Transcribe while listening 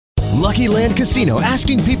Lucky Land Casino,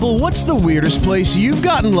 asking people, what's the weirdest place you've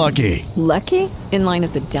gotten lucky? Lucky? In line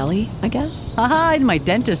at the deli, I guess? Aha, in my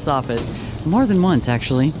dentist's office. More than once,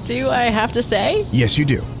 actually. Do I have to say? Yes, you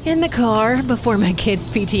do. In the car before my kids'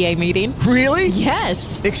 PTA meeting. Really?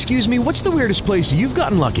 Yes. Excuse me, what's the weirdest place you've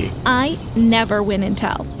gotten lucky? I never win and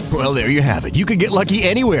tell. Well, there you have it. You can get lucky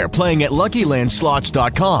anywhere, playing at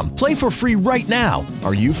LuckyLandSlots.com. Play for free right now.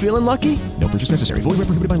 Are you feeling lucky? No purchase necessary. Void where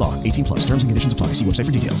prohibited by law. 18 plus. Terms and conditions apply. See website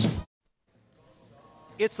for details.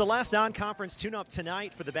 It's the last non-conference tune-up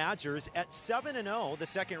tonight for the Badgers. At 7-0, the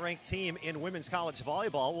second-ranked team in women's college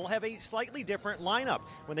volleyball will have a slightly different lineup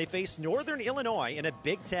when they face Northern Illinois in a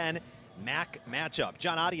Big Ten MAC matchup.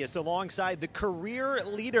 John Adias alongside the career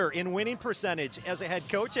leader in winning percentage as a head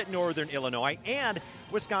coach at Northern Illinois and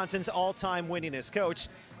Wisconsin's all-time winningest coach,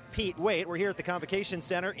 Pete Waite. We're here at the Convocation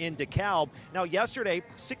Center in DeKalb. Now, yesterday,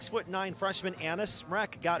 6'9" freshman Anna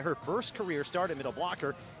Smrek got her first career start at middle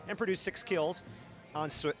blocker and produced 6 kills on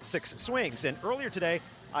 6 swings. And earlier today,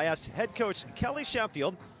 I asked head coach Kelly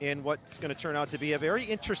Sheffield in what's going to turn out to be a very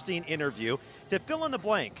interesting interview to fill in the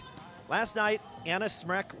blank. Last night, Anna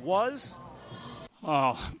Smrek was...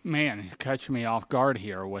 Oh man, catching me off guard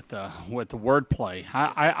here with the wordplay.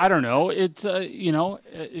 I don't know. It's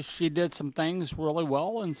she did some things really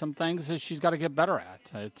well and some things that she's got to get better at.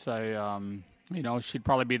 It's she'd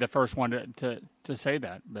probably be the first one to say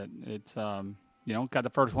that, but it's got the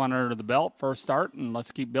first one under the belt, first start, and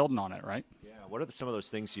let's keep building on it, right? Yeah. What are some of those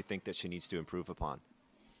things you think that she needs to improve upon?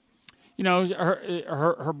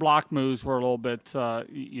 Her block moves were a little bit,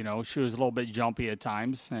 she was a little bit jumpy at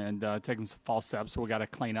times and taking some false steps. So we got to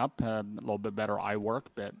clean up a little bit better eye work,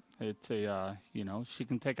 but it's she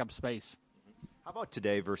can take up space. How about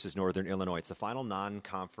today versus Northern Illinois? It's the final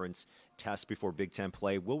non-conference test before Big Ten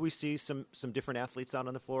play. Will we see some different athletes out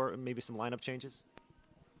on the floor and maybe some lineup changes?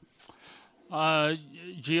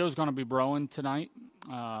 Gio's going to be broing tonight.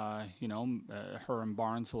 Her and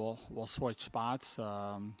Barnes will switch spots.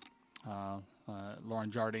 Lauren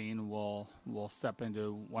Jardine will step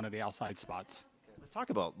into one of the outside spots. Okay, let's talk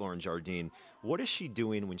about Lauren Jardine. What is she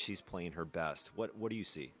doing when she's playing her best? What do you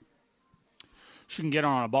see? She can get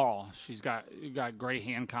on a ball. She's got great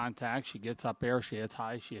hand contact. She gets up there. She hits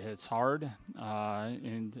high. She hits hard,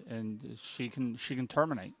 and she can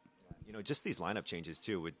terminate. Just these lineup changes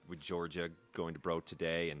too with Georgia going to Bro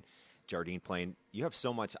today and Jardine playing. You have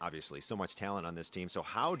so much talent on this team. So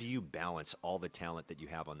how do you balance all the talent that you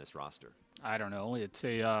have on this roster? I don't know. It's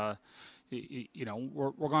we're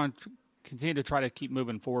going to continue to try to keep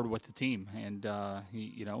moving forward with the team and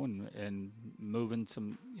and moving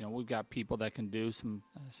some. We've got people that can do some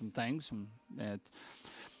things.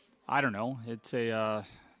 I don't know. It's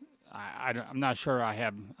I'm not sure I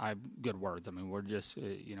have good words. I mean, we're just,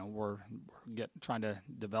 we're trying to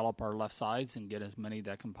develop our left sides and get as many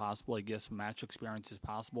that can possibly get some match experience as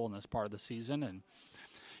possible in this part of the season. And,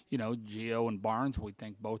 Gio and Barnes, we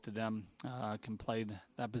think both of them can play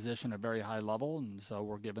that position at a very high level. And so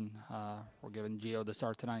we're giving Gio the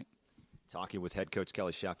start tonight. Talking with head coach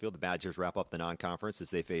Kelly Sheffield, the Badgers wrap up the non-conference as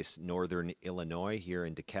they face Northern Illinois here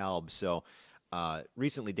in DeKalb. So,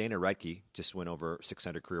 recently, Dana Redke just went over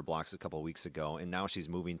 600 career blocks a couple of weeks ago, and now she's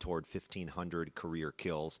moving toward 1,500 career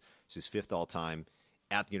kills. She's 5th all-time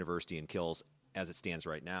at the university in kills as it stands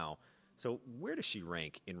right now. So where does she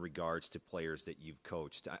rank in regards to players that you've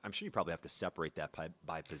coached? I'm sure you probably have to separate that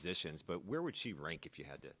by positions, but where would she rank if you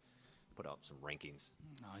had to put up some rankings?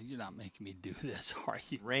 No, you're not making me do this, are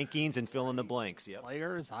you? Rankings and fill in the blanks, yep.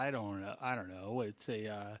 Players? I don't know. It's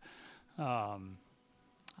a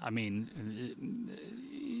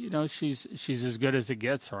she's as good as it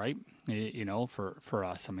gets, right? For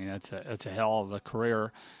us. I mean, it's a hell of a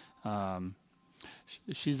career.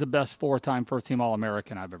 She's the best 4-time first-team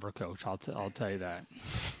All-American I've ever coached. I'll tell you that.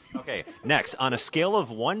 Okay, next, on a scale of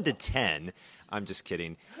 1 to 10, I'm just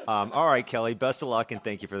kidding. All right, Kelly, best of luck and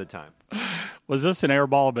thank you for the time. Was this an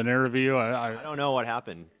airball of an interview? I don't know what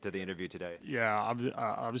happened to the interview today. Yeah,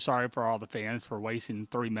 I'm sorry for all the fans for wasting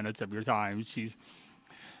 3 minutes of your time.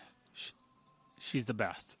 She's the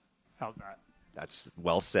best. How's that? That's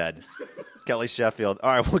well said. Kelly Sheffield.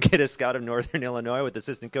 All right, we'll get a scout of Northern Illinois with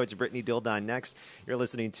assistant coach Brittany Dildine next. You're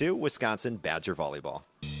listening to Wisconsin Badger Volleyball.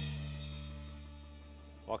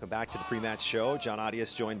 Welcome back to the pre-match show. John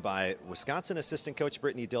Adias joined by Wisconsin assistant coach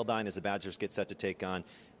Brittany Dildine as the Badgers get set to take on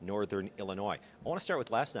Northern Illinois. I want to start with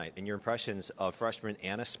last night and your impressions of freshman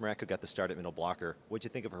Anna Smrek, who got the start at middle blocker. What did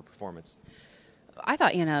you think of her performance? I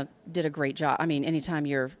thought Anna did a great job. I mean, anytime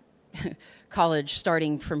you're college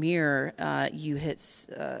starting premier, you hit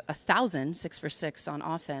 1,000, 6 for 6 on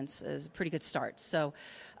offense is a pretty good start. So,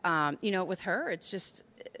 with her, it's just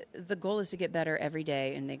the goal is to get better every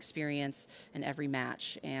day in the experience in every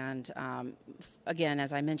match. And again,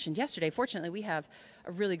 as I mentioned yesterday, fortunately we have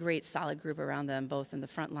a really great solid group around them, both in the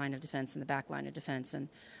front line of defense and the back line of defense. And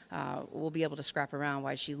we'll be able to scrap around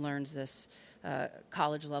while she learns this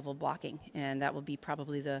college level blocking. And that will be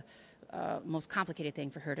probably the most complicated thing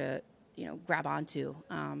for her to grab onto,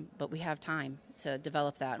 but we have time to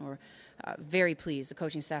develop that, and we're very pleased, the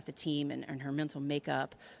coaching staff, the team, and her mental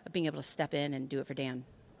makeup of being able to step in and do it for Dan.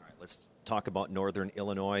 All right, let's talk about Northern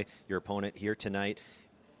Illinois, your opponent here tonight.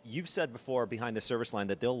 You've said before behind the service line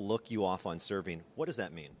that they'll look you off on serving. What does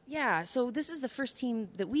that mean? Yeah, so this is the first team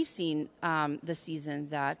that we've seen this season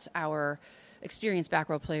that our experienced back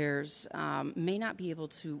row players may not be able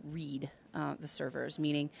to read the servers,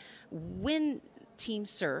 meaning when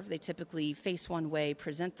teams serve, they typically face one way,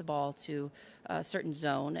 present the ball to a certain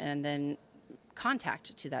zone, and then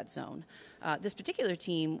contact to that zone. This particular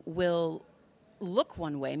team will look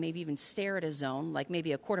one way, maybe even stare at a zone, like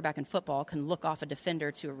maybe a quarterback in football can look off a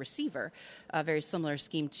defender to a receiver, a very similar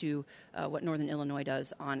scheme to what Northern Illinois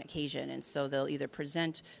does on occasion. And so they'll either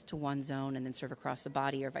present to one zone and then serve across the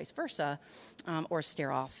body, or vice versa, or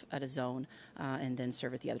stare off at a zone and then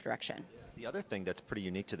serve it the other direction. The other thing that's pretty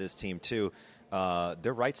unique to this team, too,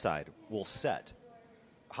 their right side will set.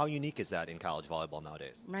 How unique is that in college volleyball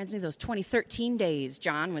nowadays? Reminds me of those 2013 days,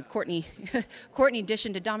 John, with Courtney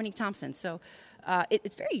dishing to Dominique Thompson. So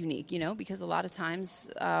it's very unique, because a lot of times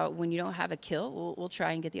when you don't have a kill, we'll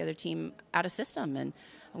try and get the other team out of system. And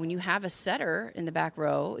when you have a setter in the back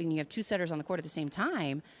row and you have two setters on the court at the same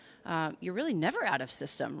time, you're really never out of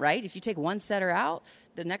system, right? If you take one setter out,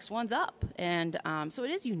 the next one's up. And so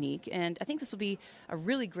it is unique. And I think this will be a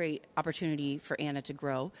really great opportunity for Anna to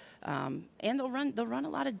grow. And they'll run a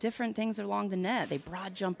lot of different things along the net. They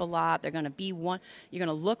broad jump a lot. They're going to be one. You're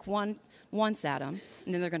going to look once at them,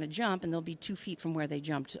 and then they're going to jump, and they'll be 2 feet from where they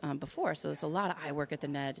jumped before. So it's a lot of eye work at the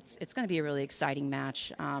net. It's going to be a really exciting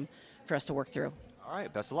match for us to work through. All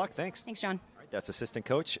right. Best of luck. Thanks. Thanks, John. That's assistant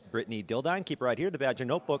coach Brittany Dildine. Keep it right here. The Badger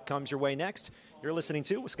Notebook comes your way next. You're listening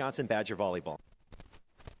to Wisconsin Badger Volleyball.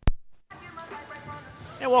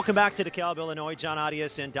 And welcome back to DeKalb, Illinois. John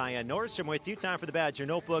Audius and Diane Nordstrom with you. Time for the Badger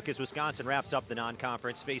Notebook as Wisconsin wraps up the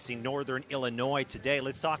non-conference facing Northern Illinois today.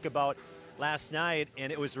 Let's talk about last night, and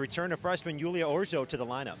it was the return of freshman Yulia Orzo to the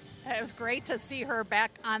lineup. It was great to see her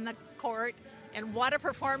back on the court, and what a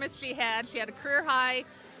performance she had. She had a career high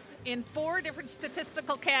in 4 different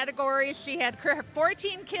statistical categories. She had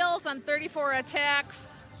 14 kills on 34 attacks.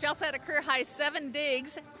 She also had a career high 7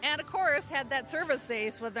 digs, and of course had that service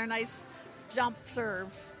ace with their nice jump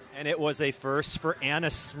serve. And it was a first for Anna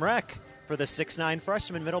Smrek for the 6'9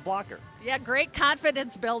 freshman middle blocker. Yeah, great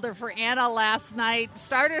confidence builder for Anna last night.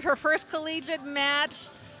 Started her first collegiate match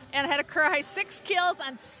and had a career high 6 kills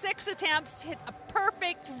on 6 attempts, hit a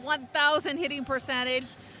perfect 1,000 hitting percentage.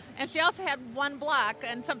 And she also had 1 block,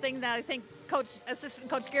 and something that I think Assistant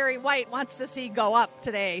Coach Gary White wants to see go up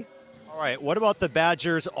today. All right, what about the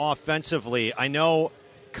Badgers offensively? I know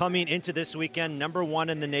coming into this weekend, number 1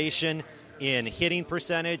 in the nation in hitting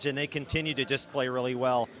percentage, and they continue to just play really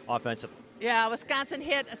well offensively. Yeah, Wisconsin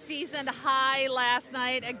hit a season high last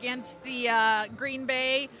night against the Green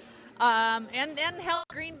Bay, and then held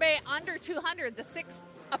Green Bay under 200, the 6th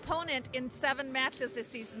opponent in 7 matches this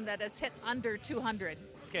season that has hit under 200.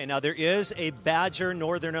 Okay, now there is a Badger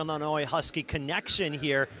Northern Illinois Husky connection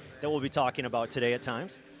here that we'll be talking about today at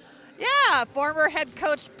times. Yeah, former head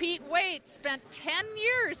coach Pete Waite spent 10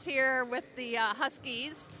 years here with the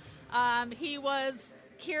Huskies. He was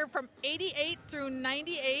here from 88 through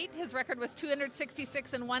 98. His record was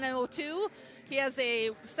 266 and 102. He has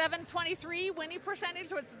a 723 winning percentage,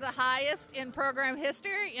 which is the highest in program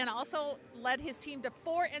history, and also led his team to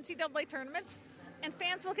 4 NCAA tournaments. And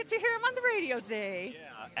fans will get to hear him on the radio today.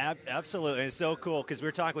 Yeah, absolutely. It's so cool because we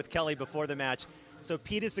were talking with Kelly before the match. So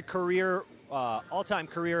Pete is the career, all-time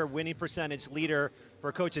career winning percentage leader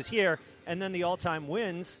for coaches here, and then the all-time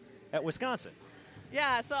wins at Wisconsin.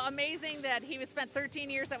 Yeah, so amazing that he spent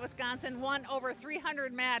 13 years at Wisconsin, won over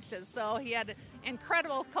 300 matches. So he had an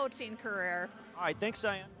incredible coaching career. All right, thanks,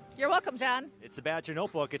 Diane. You're welcome, John. It's the Badger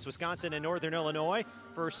Notebook. It's Wisconsin and Northern Illinois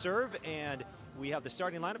first serve, and we have the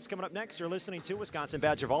starting lineups coming up next. You're listening to Wisconsin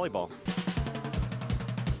Badger Volleyball.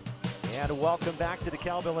 And welcome back to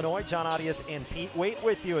DeKalb, Illinois. John Audius and Pete Waite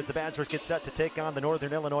with you as the Badgers get set to take on the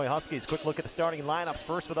Northern Illinois Huskies. Quick look at the starting lineups.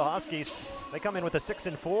 First for the Huskies, they come in with a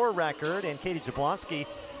 6-4 record, and Katie Jablonski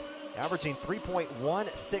averaging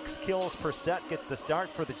 3.16 kills per set gets the start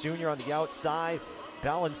for the junior on the outside.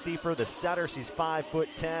 Belen Siefer, the setter, she's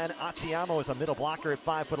 5'10". Atiamo is a middle blocker at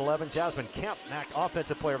 5'11". Jasmine Kemp, NAC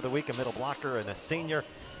Offensive Player of the Week, a middle blocker and a senior.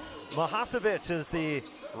 Mahasevich is the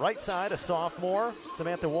right side, a sophomore,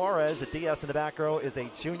 Samantha Juarez. The DS in the back row is a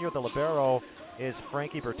junior. The libero is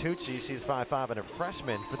Frankie Bertucci. She's 5'5" and a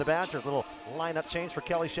freshman for the Badgers. Little lineup change for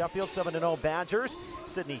Kelly Sheffield, 7-0 Badgers.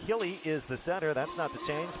 Sydney Healy is the center. That's not the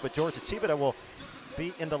change, but Georgia Chibita will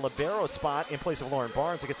be in the libero spot in place of Lauren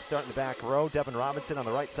Barnes, who gets to start in the back row. Devin Robinson on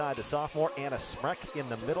the right side, the sophomore. Anna Smrek in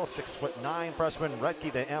the middle, 6'9" freshman.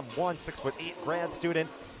 Retke, the M1, 6'8" grad student.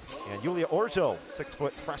 And Yulia Orjo, 6'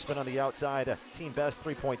 freshman on the outside. A team best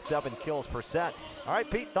 3.7 kills per set. All right,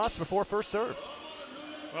 Pete, thoughts before first serve?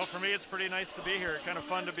 Well, for me, it's pretty nice to be here. Kind of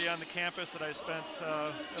fun to be on the campus that I spent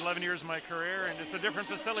 11 years of my career, and it's a different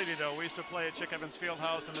facility, though. We used to play at Chick Evans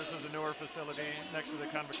Fieldhouse, and this is a newer facility next to the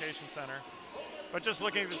Convocation Center. But just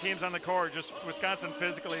looking at the teams on the court, just Wisconsin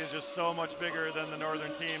physically is just so much bigger than the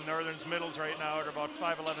Northern team. Northern's middles right now are about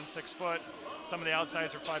 5'11", 6 foot. Some of the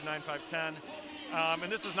outsides are 5'9", 5'10".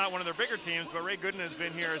 And this is not one of their bigger teams, but Ray Gooden has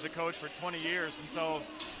been here as a coach for 20 years, and so,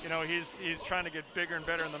 you know, he's trying to get bigger and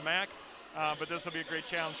better in the MAC. But this will be a great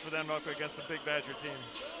challenge for them up against the big Badger team.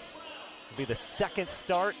 It'll be the second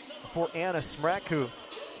start for Anna Smrek, who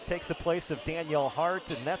takes the place of Danielle Hart,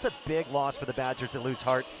 and that's a big loss for the Badgers to lose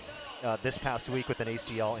Hart this past week with an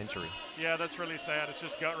ACL injury. Yeah, that's really sad. It's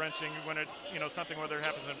just gut-wrenching when it's, you know, something whether it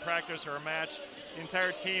happens in practice or a match. The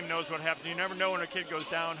entire team knows what happens. You never know when a kid goes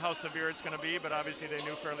down how severe it's going to be, but obviously they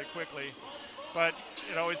knew fairly quickly. But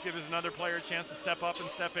it always gives another player a chance to step up and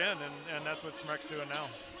step in, and that's what Smrek's doing now.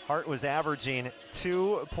 Hart was averaging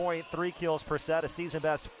 2.3 kills per set, a season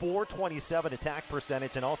best 427 attack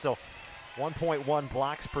percentage, and also 1.1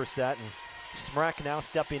 blocks per set. And Smrek now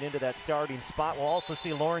stepping into that starting spot. We'll also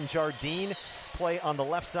see Lauren Jardine play on the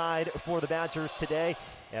left side for the Badgers today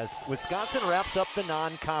as Wisconsin wraps up the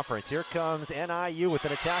non-conference. Here comes NIU with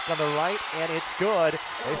an attack on the right, and it's good.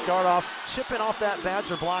 They start off chipping off that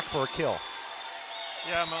Badger block for a kill.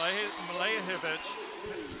 Yeah, Malajevic,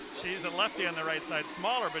 she's a lefty on the right side,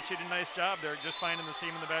 smaller, but she did a nice job there just finding the seam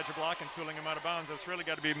in the Badger block and tooling him out of bounds. That's really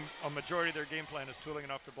got to be a majority of their game plan is tooling it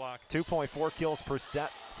off the block. 2.4 kills per set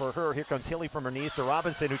for her. Here comes Hilly from her knees to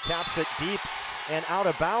Robinson, who taps it deep and out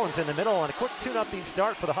of bounds in the middle, and a quick tune-up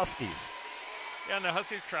start for the Huskies. Yeah, and the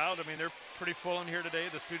Huskies crowd, I mean, they're pretty full in here today.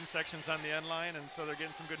 The student section's on the end line, and so they're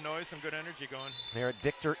getting some good noise, some good energy going. They're at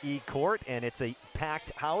Victor E. Court, and it's a packed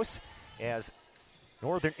house as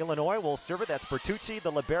Northern Illinois will serve it. That's Bertucci,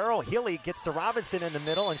 the libero. Healy gets to Robinson in the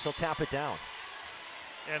middle, and she'll tap it down.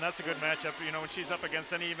 Yeah, and that's a good matchup. You know, when she's up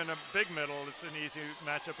against even a big middle, it's an easy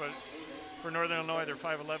matchup. But for Northern Illinois, they're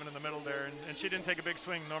 5'11" in the middle there, and she didn't take a big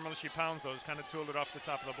swing. Normally she pounds those, kind of tooled it off the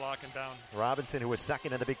top of the block and down. Robinson, who was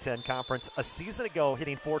second in the Big Ten Conference a season ago,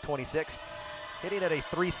 hitting .426. Hitting at a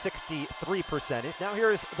 .363 percentage. Now here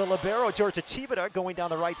is the libero, Georgia Chibita, going down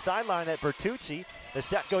the right sideline at Bertucci. The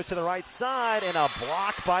set goes to the right side, and a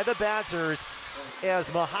block by the Badgers as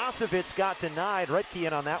Mahasevic got denied. Redkey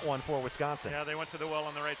in on that one for Wisconsin. Yeah, they went to the well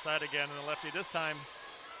on the right side again, and the lefty this time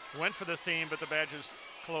went for the seam, but the Badgers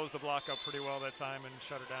closed the block up pretty well that time and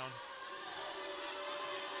shut it down.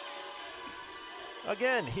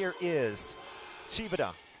 Again, here is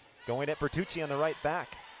Chibita going at Bertucci on the right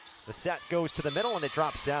back. The set goes to the middle, and it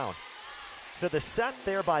drops down. So the set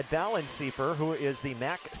there by Balanceifer, who is the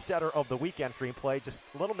MAC setter of the week entry play. Just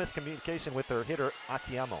a little miscommunication with their hitter,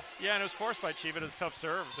 Atiamo. Yeah, and it was forced by Chibita's tough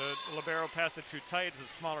serve. The libero passed it too tight.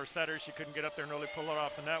 It's a smaller setter. She couldn't get up there and really pull it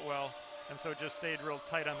off the net well, and so it just stayed real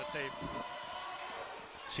tight on the tape.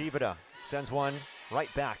 Chibita sends one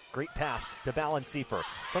right back. Great pass to Balanceifer.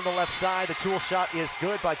 From the left side, the tool shot is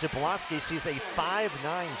good by Jablonski. She's a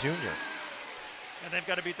 5'9" junior. And they've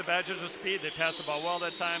got to beat the Badgers with speed. They passed the ball well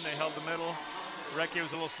that time. They held the middle. Recchi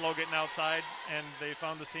was a little slow getting outside, and they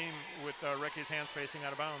found the seam with Recchi's hands facing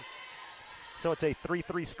out of bounds. So it's a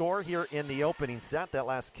 3-3 score here in the opening set. That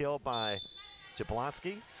last kill by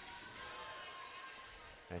Jablonski.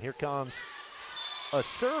 And here comes a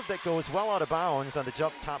serve that goes well out of bounds on the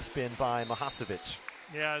jump topspin by Mahasevic.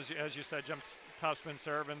 Yeah, as you said, jump topspin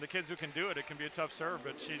serve. And the kids who can do it, it can be a tough serve,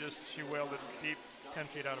 but she wailed it deep 10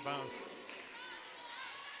 feet out of bounds.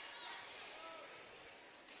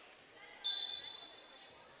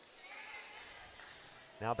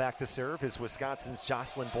 Now back to serve is Wisconsin's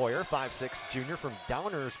Jocelyn Boyer, 5'6" junior from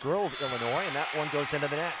Downers Grove, Illinois, and that one goes into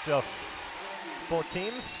the net. So both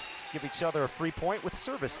teams give each other a free point with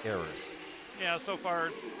service errors. Yeah, so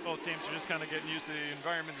far both teams are just kind of getting used to the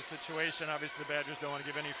environment, the situation. Obviously the Badgers don't want to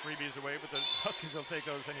give any freebies away, but the Huskies will take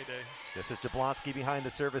those any day. This is Jablonski behind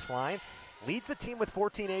the service line. Leads the team with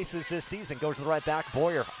 14 aces this season. Goes to the right back.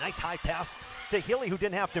 Boyer, nice high pass to Healy, who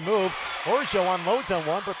didn't have to move. Orjo unloads on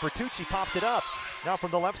one, but Bertucci popped it up. Now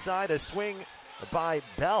from the left side, a swing by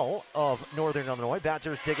Bell of Northern Illinois.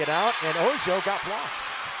 Badgers dig it out, and Orjo got blocked.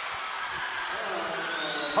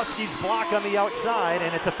 Huskies block on the outside,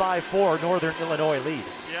 and it's a 5-4 Northern Illinois lead.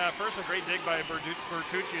 Yeah, first a great dig by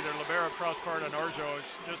Bertucci, their libero cross court on Orjo.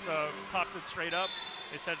 Just popped it straight up.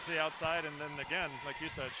 They set it to the outside, and then again, like you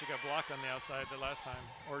said, she got blocked on the outside the last time,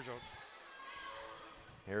 Orjo.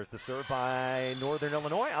 Here's the serve by Northern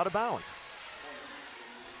Illinois, out of bounds.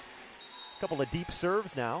 Couple of deep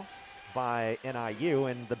serves now by NIU,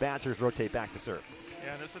 and the Badgers rotate back to serve.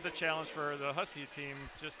 Yeah, and this is the challenge for the Husky team,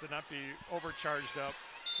 just to not be overcharged up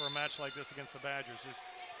for a match like this against the Badgers. Just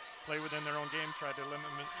play within their own game, try to limit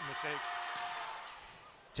mistakes.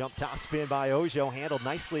 Jump top spin by Ojo, handled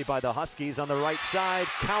nicely by the Huskies on the right side.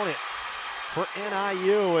 Count it for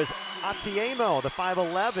NIU as Atiemo, the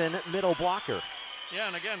 5'11" middle blocker. Yeah,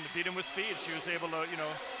 and again, to beat him with speed, she was able to,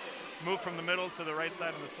 move from the middle to the right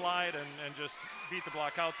side of the slide and just beat the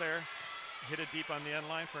block out there, hit it deep on the end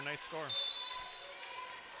line for a nice score.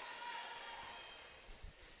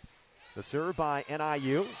 The serve by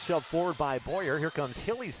NIU, shoved forward by Boyer. Here comes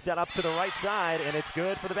Hilly, set up to the right side, and it's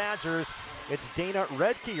good for the Badgers. It's Dana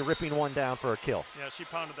Redke ripping one down for a kill. Yeah, she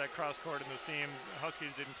pounded that cross court in the seam. The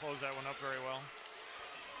Huskies didn't close that one up very well.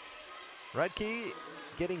 Redke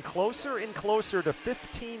getting closer and closer to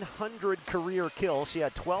 1,500 career kills. She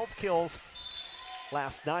had 12 kills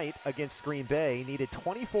last night against Green Bay. Needed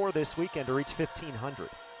 24 this weekend to reach 1,500.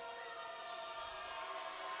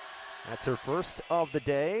 That's her first of the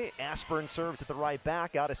day. Ashburn serves at the right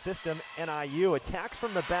back, out of system. NIU attacks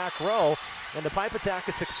from the back row, and the pipe attack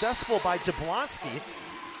is successful by Jablonski.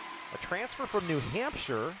 A transfer from New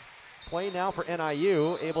Hampshire. Play now for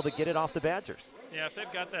NIU, able to get it off the Badgers. Yeah, if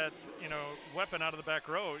they've got that, weapon out of the back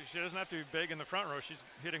row, she doesn't have to be big in the front row. She's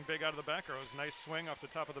hitting big out of the back row. It's a nice swing off the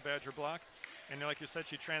top of the Badger block. And like you said,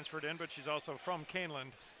 she transferred in, but she's also from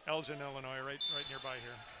Caneland, Elgin, Illinois, right nearby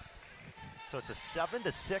here. So it's a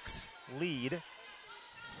 7-6 lead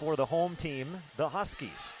for the home team, the Huskies.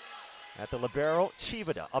 At the libero,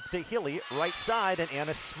 Chivada up to Hilly, right side, and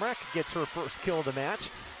Anna Smrek gets her first kill of the match.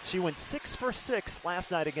 She went 6 for 6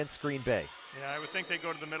 last night against Green Bay. Yeah, I would think they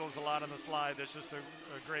go to the middles a lot on the slide. That's just a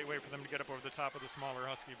great way for them to get up over the top of the smaller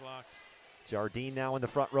Husky block. Jardine now in the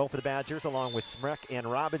front row for the Badgers, along with Smrek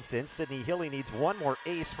and Robinson. Sydney Hilly needs one more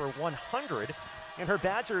ace for 100 in her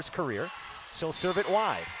Badgers career. She'll serve it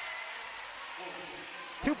wide.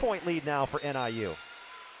 2-point lead now for NIU.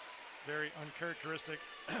 Very uncharacteristic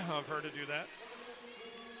of her to do that.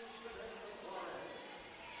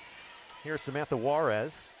 Here's Samantha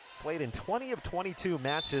Juarez. Played in 20 of 22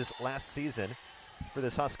 matches last season for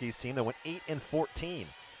this Huskies team that went 8-14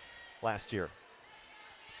 last year.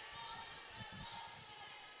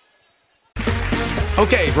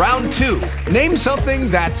 Okay, round two. Name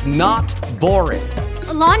something that's not boring.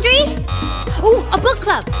 A laundry? Ooh, a book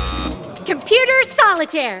club. Computer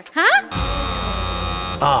solitaire, huh?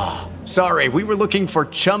 Ah, sorry, we were looking for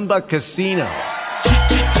Chumba Casino.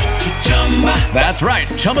 That's right,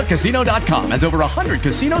 ChumbaCasino.com has over 100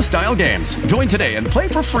 casino-style games. Join today and play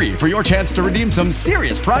for free for your chance to redeem some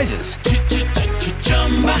serious prizes.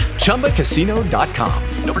 ChumbaCasino.com.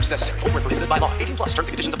 No purchase necessary. Void where prohibited by law. 18+ terms and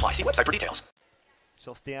conditions apply. See website for details.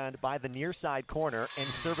 She'll stand by the near side corner and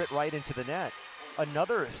serve it right into the net.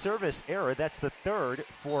 Another service error. That's the third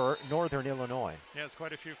for Northern Illinois. Yeah, it's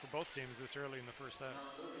quite a few for both teams this early in the first set.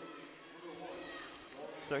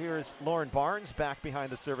 So here's Lauren Barnes back behind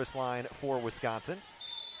the service line for Wisconsin.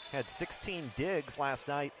 Had 16 digs last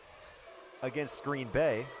night against Green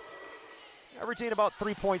Bay. Averaging about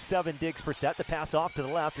 3.7 digs per set. The pass off to the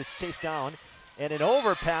left. It's chased down. And an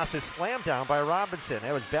overpass is slammed down by Robinson.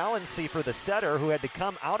 It was Balancy for the setter, who had to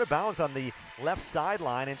come out of bounds on the left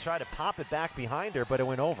sideline and try to pop it back behind her, but it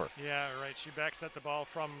went over. Yeah, right. She backset the ball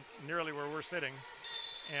from nearly where we're sitting,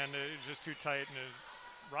 and it was just too tight, and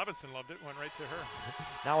Robinson loved it, went right to her.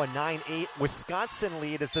 Now a 9-8 Wisconsin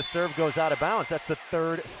lead as the serve goes out of bounds. That's the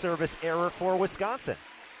third service error for Wisconsin.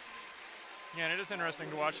 Yeah, and it is interesting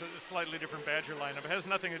to watch a slightly different Badger lineup. It has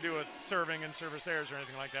nothing to do with serving and service errors or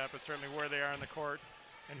anything like that, but certainly where they are in the court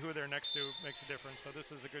and who they're next to makes a difference. So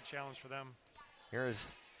this is a good challenge for them.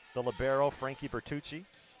 Here's the libero, Frankie Bertucci.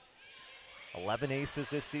 11 aces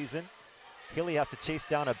this season. Hilly has to chase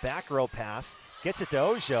down a back row pass. Gets it to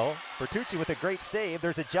Ojo. Bertucci with a great save.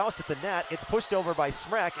 There's a joust at the net. It's pushed over by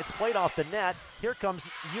Smrek. It's played off the net. Here comes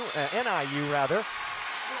NIU, rather.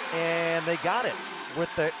 And they got it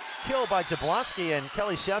with the kill by Jablonski, and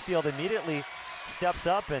Kelly Sheffield immediately steps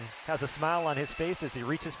up and has a smile on his face as he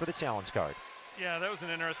reaches for the challenge card. Yeah, that was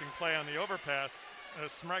an interesting play on the overpass.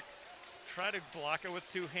 Smrek tried to block it with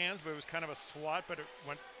two hands, but it was kind of a swat, but it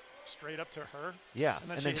went straight up to her. Yeah,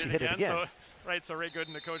 and then she hit it again. So Ray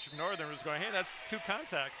Gooden, the coach of Northern, was going, hey, that's two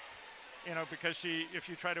contacts. Because if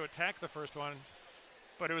you try to attack the first one,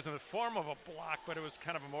 but it was in the form of a block, but it was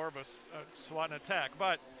kind of more of a swat and attack.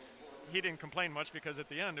 But he didn't complain much because at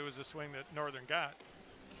the end it was a swing that Northern got.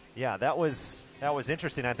 Yeah, that was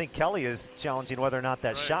interesting. I think Kelly is challenging whether or not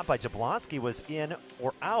that shot by Jablonski was in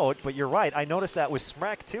or out, but you're right. I noticed that with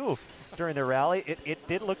Smrek, too, during the rally. It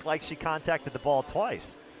did look like she contacted the ball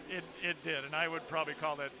twice. It did, and I would probably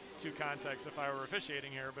call that two contacts if I were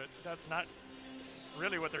officiating here, but that's not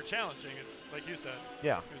really what they're challenging. It's like you said.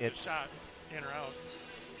 Yeah. It's a shot in or out.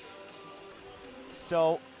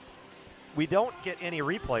 So we don't get any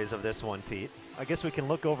replays of this one, Pete. I guess we can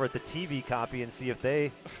look over at the TV copy and see if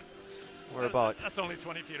they were about. That's only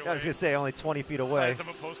 20 feet away. I was going to say only 20 feet away. Size of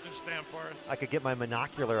a postage stamp for us. I could get my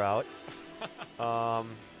monocular out.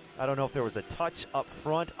 I don't know if there was a touch up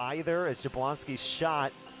front either, as Jablonski's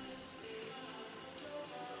shot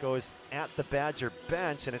goes at the Badger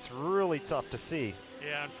bench, and it's really tough to see.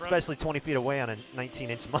 Yeah, and especially 20 feet away on a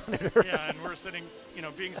 19-inch monitor. Yeah, and we're sitting,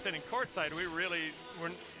 being sitting courtside,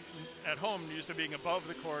 we're at home used to being above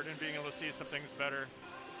the court and being able to see some things better.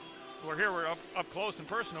 We're here, we're up close and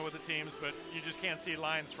personal with the teams, but you just can't see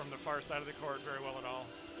lines from the far side of the court very well at all.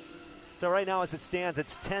 So right now as it stands,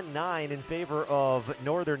 it's 10-9 in favor of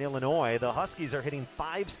Northern Illinois. The Huskies are hitting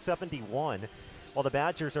 .571, while the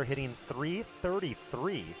Badgers are hitting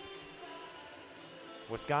 .333.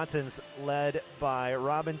 Wisconsin's led by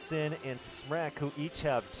Robinson and Smrek, who each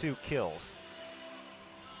have 2 kills.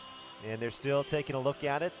 And they're still taking a look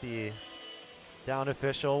at it. The down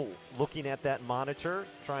official looking at that monitor,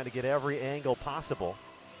 trying to get every angle possible.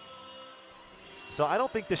 So I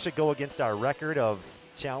don't think this should go against our record of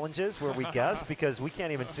challenges where we guess, because we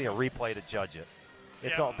can't even see a replay to judge it.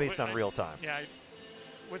 It's all based on real time. Yeah,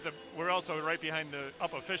 we're also right behind the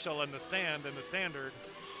up official and the stand and the standard.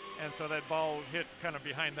 And so that ball hit kind of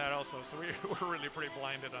behind that also. So we're really pretty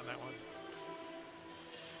blinded on that one.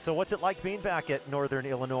 So what's it like being back at Northern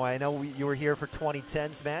Illinois? I know you were here for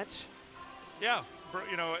 2010's match. Yeah,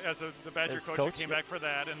 as the Badger coach, I came back for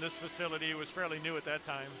that. And this facility was fairly new at that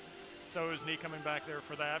time. So it was neat coming back there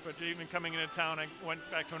for that. But even coming into town, I went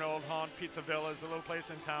back to an old haunt, Pizza Villa is a little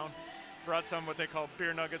place in town. Brought some what they call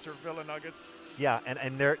beer nuggets or Villa nuggets. Yeah,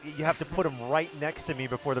 and there you have to put them right next to me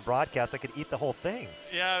before the broadcast. I could eat the whole thing.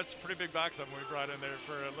 Yeah, it's a pretty big box of them we brought in there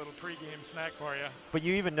for a little pregame snack for you. But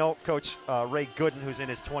you even know Coach Ray Gooden, who's in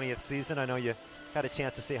his 20th season. I know you had a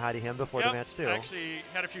chance to say hi to him before the match, too. I actually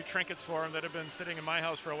had a few trinkets for him that have been sitting in my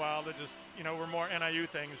house for a while that just, were more NIU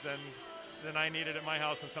things than I needed at my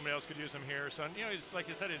house, and somebody else could use them here. So, he's, like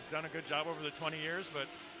you said, he's done a good job over the 20 years, but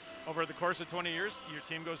over the course of 20 years, your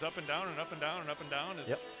team goes up and down and up and down and up and down.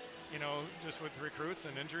 It's, just with recruits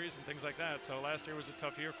and injuries and things like that. So last year was a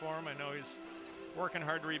tough year for him. I know he's working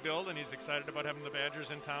hard to rebuild, and he's excited about having the Badgers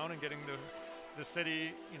in town and getting the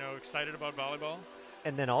city, excited about volleyball.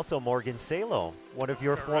 And then also Morgan Salo, one of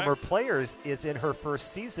your former players, is in her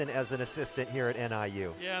first season as an assistant here at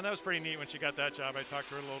NIU. Yeah, and that was pretty neat when she got that job. I talked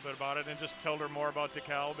to her a little bit about it and just told her more about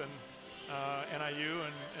DeKalb and NIU,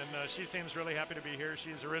 and she seems really happy to be here.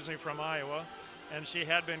 She's originally from Iowa, and she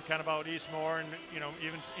had been kind of out east more, and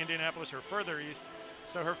even Indianapolis or further east.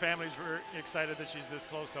 So her family's very excited that she's this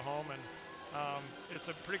close to home, and it's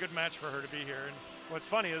a pretty good match for her to be here. And what's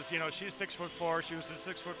funny is, she's 6'4". She was a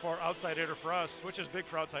 6'4" outside hitter for us, which is big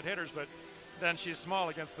for outside hitters, but then she's small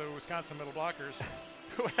against the Wisconsin middle blockers,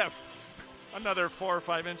 who have another 4 or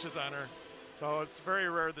 5 inches on her. So it's very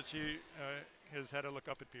rare that she has had to look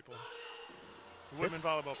up at people. Women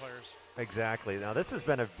volleyball players. Exactly. Now, this has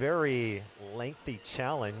been a very lengthy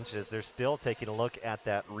challenge as they're still taking a look at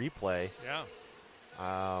that replay. Yeah.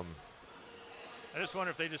 I just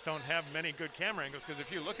wonder if they just don't have many good camera angles, because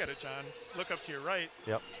if you look at it, John, look up to your right.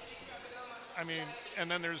 Yep. I mean,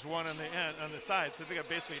 and then there's one on the end, on the side. So they got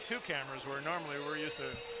basically 2 cameras where normally we're used to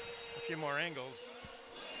a few more angles.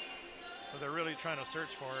 So they're really trying to search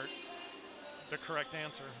for the correct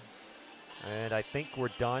answer. And I think we're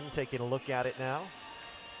done taking a look at it now.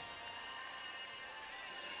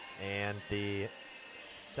 And the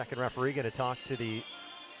second referee going to talk to the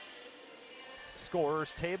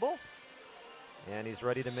scorers table. And he's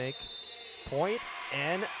ready to make point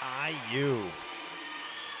NIU.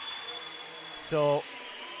 So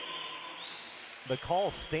the call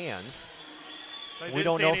stands. We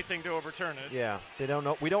don't say anything to overturn it. Yeah, they don't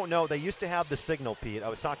know. We don't know. They used to have the signal, Pete. I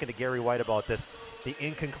was talking to Gary White about this, the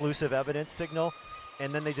inconclusive evidence signal,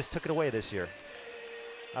 and then they just took it away this year.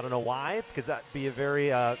 I don't know why, because that'd be a very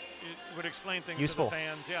it would explain things useful to the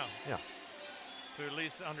fans, yeah. Yeah. To at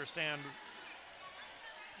least understand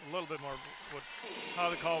a little bit more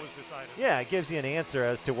how the call was decided. Yeah, it gives you an answer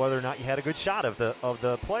as to whether or not you had a good shot of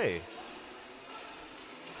the play.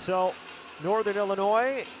 So, Northern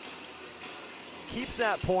Illinois keeps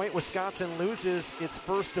that point. Wisconsin loses its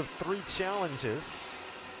first of 3 challenges.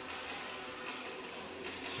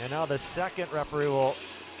 And now the second referee will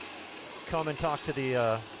come and talk to the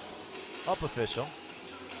up official.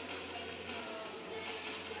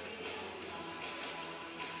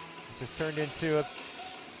 It just turned into a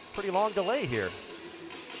pretty long delay here.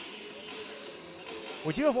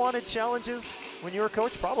 Would you have wanted challenges when you were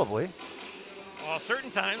coach? Probably. Well, certain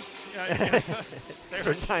times.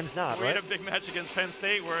 Certain times not, We right? had a big match against Penn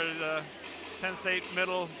State where the Penn State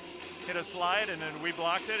middle hit a slide, and then we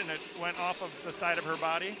blocked it, and it went off of the side of her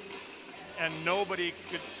body, and nobody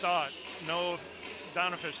saw it. No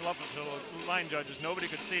down official, up official, line judges, nobody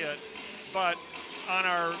could see it. But on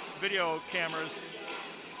our video cameras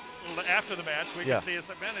after the match, we could see it's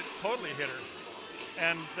like, man, it totally hit her.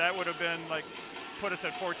 And that would have been like, put us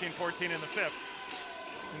at 14-14 in the 5th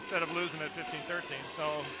instead of losing at 15-13. So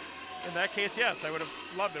in that case, yes, I would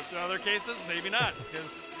have loved it. In other cases, maybe not,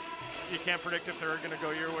 because you can't predict if they're going to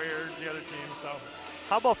go your way or the other team. So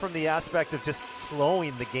how about from the aspect of just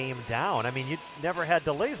slowing the game down? I mean, you never had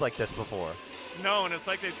delays like this before. No, and it's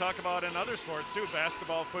like they talk about in other sports too,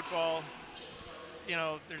 basketball, football. You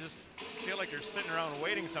know, they just feel like they're sitting around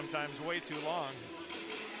waiting sometimes way too long.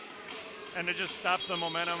 And it just stops the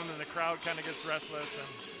momentum, and the crowd kind of gets restless,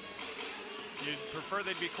 and you'd prefer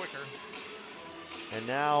they'd be quicker. And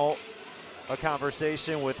now a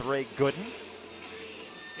conversation with Ray Gooden.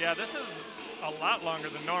 Yeah, this is a lot longer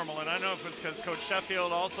than normal, and I don't know if it's because Coach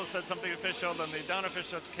Sheffield also said something official, then the down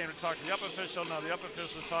official came to talk to the up official. Now the up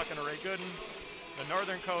official is talking to Ray Gooden, the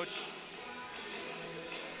Northern coach.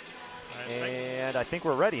 And I think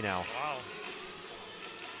we're ready now. Wow.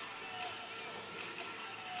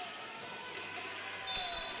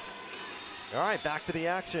 All right, back to the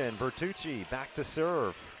action. Bertucci back to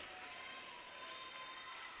serve.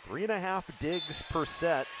 3.5 digs per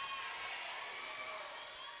set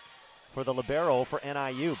for the libero for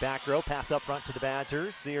NIU. Back row, pass up front to the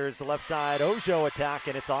Badgers. Here's the left side Ojo attack,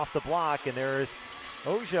 and it's off the block. And there's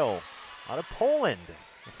Ojo out of Poland,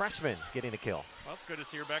 the freshman, getting a kill. Well, it's good to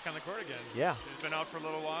see her back on the court again. Yeah. She's been out for a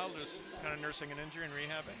little while, just kind of nursing an injury and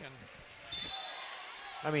rehabbing. And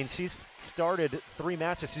I mean, she's started 3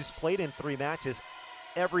 matches. She's played in 3 matches.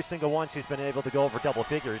 Every single one she's been able to go over double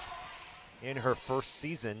figures in her first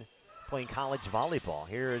season playing college volleyball.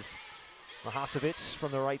 Here's Mahasevic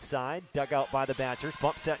from the right side, dug out by the Badgers.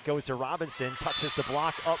 Bump set goes to Robinson, touches the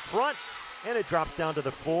block up front, and it drops down to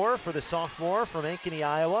the floor for the sophomore from Ankeny,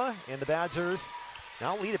 Iowa. And the Badgers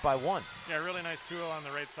now lead it by 1. yeah, really nice 2-0 on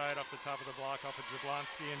the right side off the top of the block off of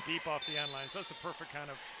Jablonski and deep off the end line. So that's the perfect kind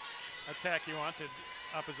of attack you wanted.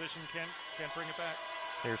 Opposition can't bring it back.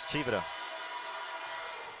 Here's Chivita.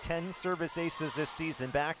 10 service aces this season.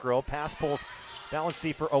 Back row, pass pulls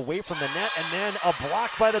Balanceifer away from the net, and then a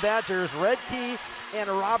block by the Badgers. Redkey and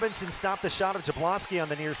Robinson stop the shot of Jablonski on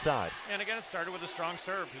the near side. And again, it started with a strong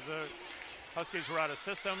serve because the Huskies were out of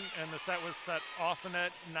system, and the set was set off the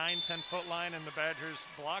net, 9-10 foot line, and the Badgers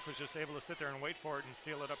block was just able to sit there and wait for it and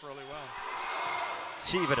seal it up really well.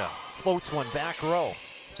 Chivita floats one back row.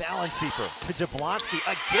 Balanceifer to Jablonski,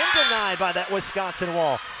 again denied by that Wisconsin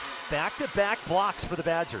wall. Back-to-back blocks for the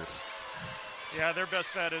Badgers. Yeah, their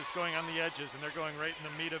best bet is going on the edges, and they're going right in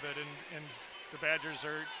the meat of it, and the Badgers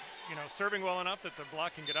are, you know, serving well enough that the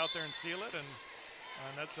block can get out there and seal it, and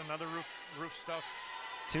that's another roof stuff.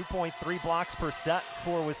 2.3 blocks per set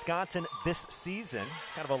for Wisconsin this season.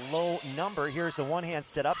 Kind of a low number. Here's the one-hand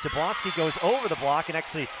set up. Jablonski goes over the block and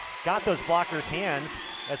actually got those blockers' hands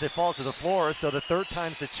as it falls to the floor, so the third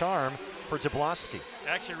time's the charm for Jablonski.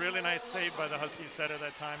 Actually, really nice save by the Huskies set at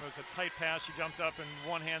that time. It was a tight pass. She jumped up and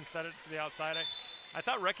one hand set it to the outside. I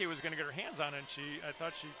thought Recchi was going to get her hands on it, and I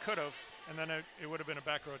thought she could have, and then it would have been a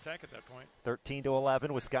back row attack at that point.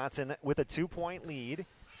 13-11, Wisconsin with a 2-point lead.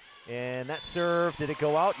 And that serve, did it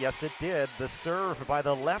go out? Yes, it did. The serve by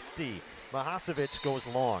the lefty. Mahasevic goes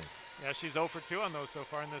long. Yeah, she's 0 for 2 on those so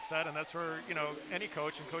far in this set, and that's where, you know, any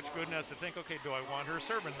coach, and Coach Gooden has to think, okay, do I want her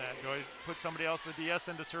serving that? Do I put somebody else in the DS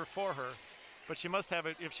in to serve for her? But she must have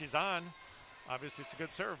it if she's on. Obviously, it's a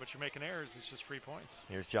good serve, but you're making errors. It's just free points.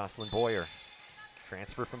 Here's Jocelyn Boyer.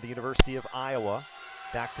 Transfer from the University of Iowa.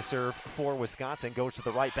 Back to serve for Wisconsin. Goes to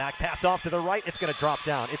the right, back pass off to the right. It's going to drop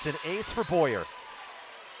down. It's an ace for Boyer.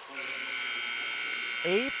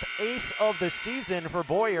 8th ace of the season for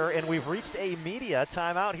Boyer, and we've reached a media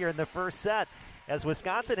timeout here in the first set as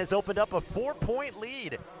Wisconsin has opened up a 4-point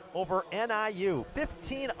lead over NIU.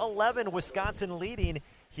 15-11 Wisconsin leading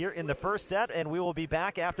here in the first set, and we will be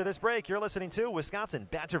back after this break. You're listening to Wisconsin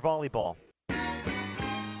Badger Volleyball.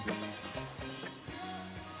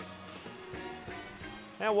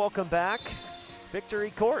 And welcome back. Victory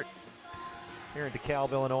Court. here in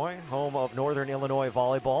DeKalb, Illinois, home of Northern Illinois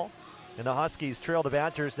volleyball. And the Huskies trail the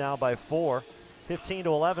Badgers now by 4,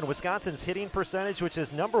 15-11. Wisconsin's hitting percentage, which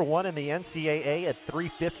is number 1 in the NCAA at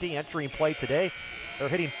 .350 entering play today. They're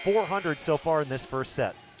hitting .400 so far in this first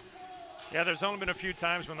set. Yeah, there's only been a few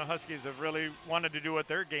times when the Huskies have really wanted to do what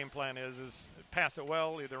their game plan is pass it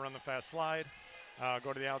well, either run the fast slide,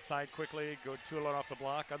 go to the outside quickly, go too low off the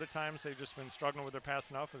block. Other times they've just been struggling with their pass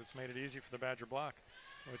enough, and it's made it easy for the Badger block,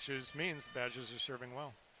 which means the Badgers are serving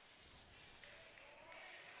well.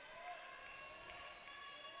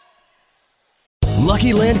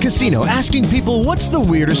 Lucky Land Casino, asking people, what's the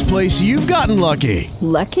weirdest place you've gotten lucky?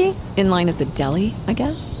 Lucky? In line at the deli, I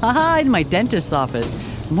guess? Aha, in my dentist's office.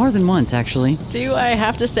 More than once, actually. Do I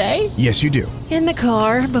have to say? Yes, you do. In the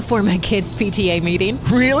car before my kids' PTA meeting.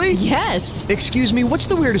 Really? Yes. Excuse me, what's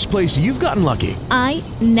the weirdest place you've gotten lucky? I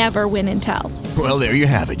never win and tell. Well, there you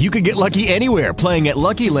have it. You can get lucky anywhere, playing at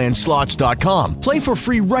LuckyLandSlots.com. Play for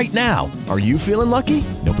free right now. Are you feeling lucky?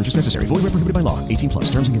 No purchase necessary. Void where prohibited by law. 18+.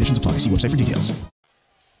 Terms and conditions apply. See website for details.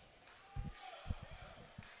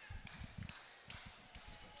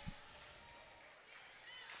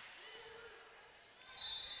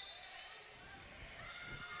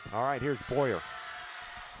 All right, here's Boyer.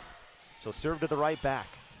 She'll serve to the right back.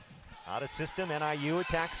 Out of system, NIU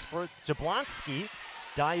attacks for Jablonski.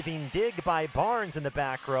 Diving dig by Barnes in the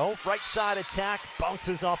back row. Right side attack,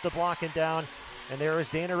 bounces off the block and down. And there is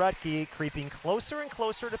Dana Rutke creeping closer and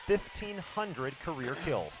closer to 1,500 career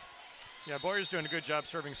kills. Yeah, Boyer's doing a good job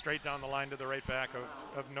serving straight down the line to the right back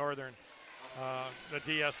of Northern. The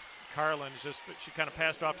DS Carlin, she kind of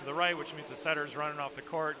passed off to the right, which means the setter's running off the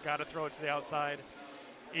court. Got to throw it to the outside.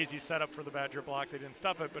 Easy setup for the Badger block. They didn't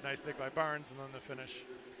stuff it, but nice dig by Barnes, and then the finish.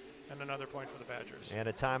 And another point for the Badgers. And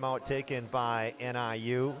a timeout taken by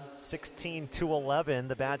NIU. 16-11.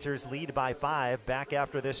 The Badgers lead by 5. Back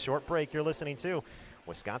after this short break. You're listening to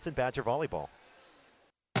Wisconsin Badger Volleyball.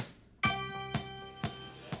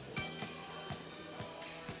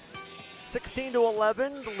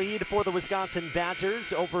 (16-11), the lead for the Wisconsin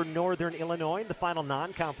Badgers over Northern Illinois, the final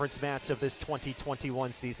non-conference match of this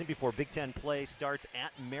 2021 season before Big Ten play starts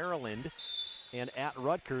at Maryland and at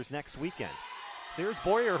Rutgers next weekend. So here's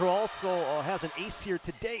Boyer, who also has an ace here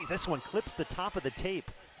today. This one clips the top of the tape.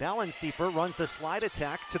 Ballensiefer runs the slide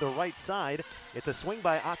attack to the right side. It's a swing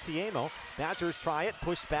by Atiemo. Badgers try it,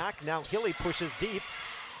 push back. Now Hilly pushes deep.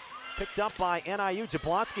 Picked up by NIU.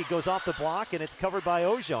 Jablonski goes off the block, and it's covered by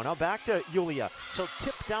Ojo. Now back to Yulia. She'll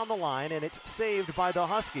tip down the line, and it's saved by the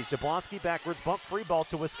Huskies. Jablonski backwards bump, free ball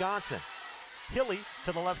to Wisconsin. Hilly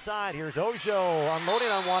to the left side. Here's Ojo unloading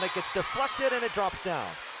on one. It gets deflected, and it drops down.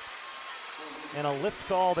 And a lift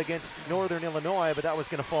called against Northern Illinois, but that was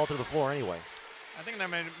going to fall to the floor anyway. I think that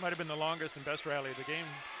might have been the longest and best rally of the game.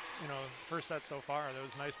 First set so far. There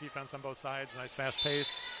was nice defense on both sides, nice fast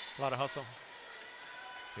pace, a lot of hustle.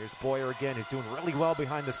 Here's Boyer again, who's doing really well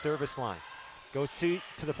behind the service line. Goes to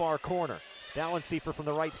the far corner. Ballensiefer from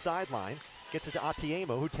the right sideline. Gets it to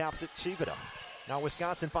Atiemo, who taps it Chivita. Now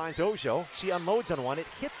Wisconsin finds Ojo. She unloads on one. It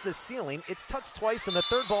hits the ceiling. It's touched twice, and the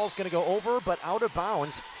third ball is going to go over, but out of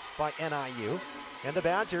bounds by NIU. And the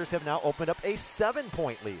Badgers have now opened up a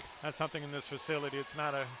 7-point lead. That's something in this facility. It's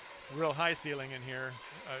not a real high ceiling in here.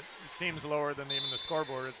 It seems lower than even the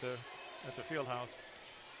scoreboard at the field house.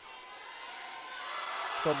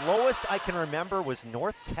 The lowest I can remember was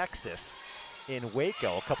North Texas in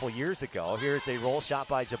Waco a couple years ago. Here's a roll shot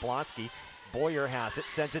by Jablonski. Boyer has it,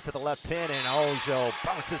 sends it to the left pin, and Ojo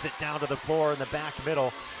bounces it down to the floor in the back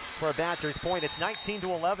middle for a Badgers point. It's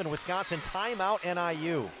 19-11, Wisconsin timeout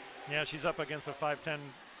NIU. Yeah, she's up against a 5'10"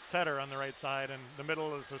 setter on the right side, and the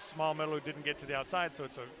middle is a small middle who didn't get to the outside, so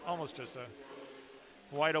it's almost just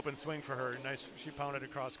a wide open swing for her. Nice, she pounded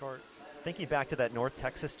across court. Thinking back to that North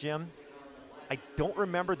Texas gym, I don't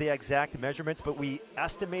remember the exact measurements, but we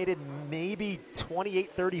estimated maybe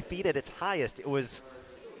 28, 30 feet at its highest. It was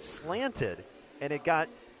slanted, and it got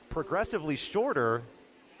progressively shorter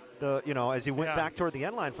as you went back toward the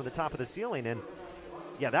end line from the top of the ceiling. And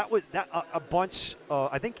yeah, that was a bunch,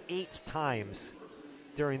 I think 8 times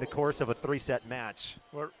during the course of a 3-set match.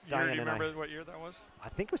 What year, do you remember what year that was? I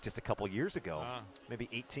think it was just a couple years ago, maybe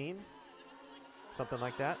 18, something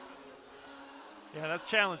like that. Yeah, that's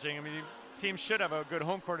challenging. I mean, teams should have a good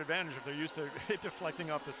home court advantage if they're used to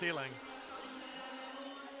deflecting off the ceiling.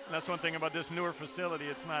 And that's one thing about this newer facility.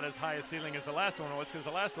 It's not as high a ceiling as the last one was, because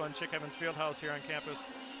the last one, Chick Evans Fieldhouse here on campus,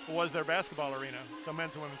 was their basketball arena. So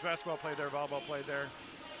men's and women's basketball played there, volleyball played there.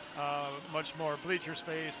 Much more bleacher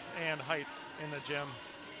space and height in the gym.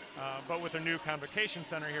 But with a new convocation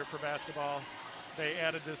center here for basketball, they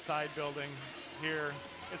added this side building here.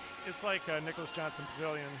 It's like Nicholas Johnson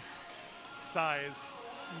Pavilion size,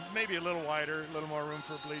 maybe a little wider, a little more room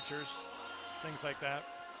for bleachers, things like that.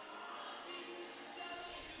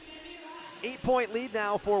 8-point lead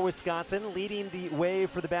now for Wisconsin. Leading the way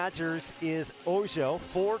for the Badgers is Ojo,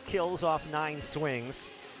 4 kills off 9 swings.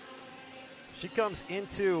 She comes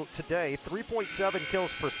into today 3.7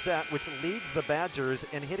 kills per set, which leads the Badgers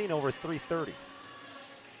and hitting over 330.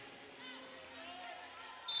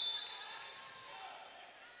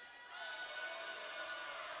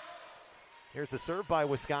 Here's the serve by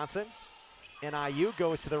Wisconsin. NIU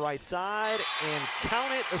goes to the right side and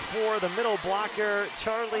count it for the middle blocker,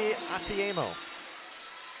 Charlie Atiemo.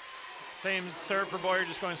 Same serve for Boyer,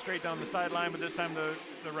 just going straight down the sideline, but this time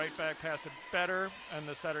the right back passed it better, and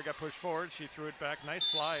the setter got pushed forward. She threw it back. Nice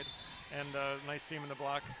slide, and nice seam in the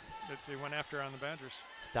block that they went after on the Badgers.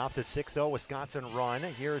 Stopped at 6-0, Wisconsin run.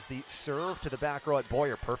 Here's the serve to the back row at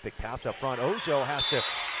Boyer. Perfect pass up front. Ojo has to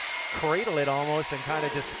cradle it almost and kind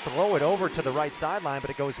of just throw it over to the right sideline, but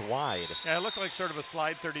it goes wide. Yeah, it looked like sort of a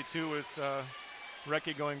slide 32 with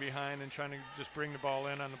Recchi going behind and trying to just bring the ball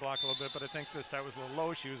in on the block a little bit, but I think this set was a little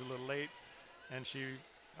low. She was a little late, and she,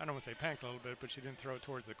 I don't want to say panicked a little bit, but she didn't throw it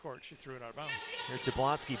towards the court. She threw it out of bounds. Here's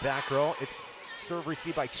Jablonski back row. It's serve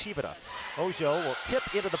received by Chivita. Ojo will tip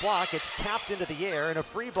into the block. It's tapped into the air, and a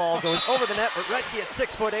free ball goes over the net, but Recchi at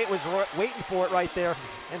 6'8" was waiting for it right there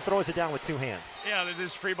and throws it down with 2 hands. Yeah,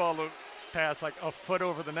 this free ball pass like a foot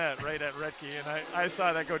over the net right at Recchi, and I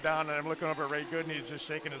saw that go down, and I'm looking over at Ray Good, and he's just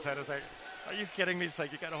shaking his head. I was like, are you kidding me? It's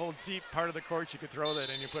like you got a whole deep part of the court you could throw that,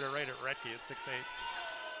 and you put it right at Recchi at 6'8".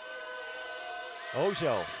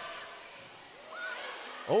 Ojo.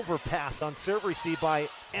 Overpass on serve receive by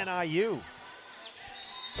NIU.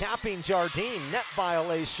 Tapping Jardine, net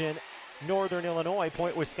violation, Northern Illinois.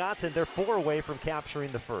 Point Wisconsin, they're 4 away from capturing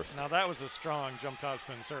the first. Now that was a strong jump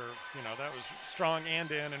topspin serve. You know, that was strong and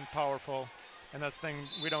in and powerful. And that's the thing,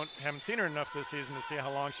 haven't seen her enough this season to see how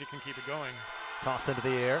long she can keep it going. Toss into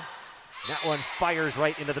the air. That one fires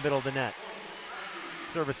right into the middle of the net.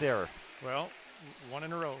 Service error. Well, 1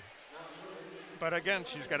 in a row. But again,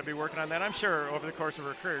 she's got to be working on that. I'm sure over the course of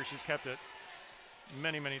her career, she's kept it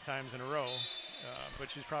many, many times in a row. But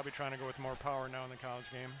she's probably trying to go with more power now in the college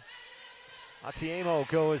game. Atiemo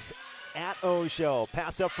goes at Ojo.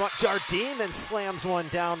 Pass up front. Jardine then slams one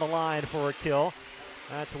down the line for a kill.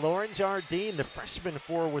 That's Lauren Jardine, the freshman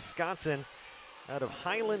for Wisconsin out of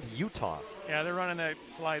Highland, Utah. Yeah, they're running that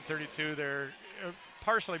slide 32 there,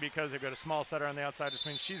 partially because they've got a small setter on the outside. This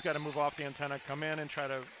means she's got to move off the antenna, come in and try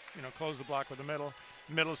to, close the block with the middle.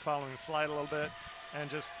 Middle's following the slide a little bit, and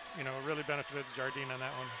just, really benefited Jardine on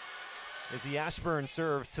that one. Izzy Ashburn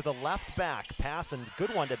serves to the left back. Pass and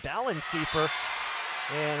good one to Ballensiefer.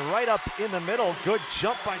 And right up in the middle, good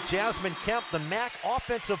jump by Jasmine Kemp. The MAC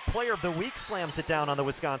Offensive Player of the Week slams it down on the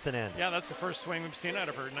Wisconsin end. Yeah, that's the first swing we've seen out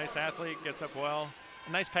of her. Nice athlete, gets up well.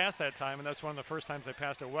 A nice pass that time, and that's one of the first times they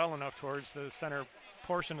passed it well enough towards the center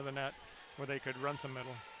portion of the net where they could run some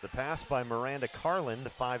middle. The pass by Miranda Carlin, the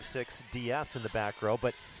 5'6" DS in the back row.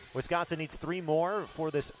 But Wisconsin needs 3 more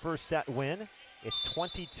for this first set win. It's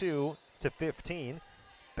 22-15.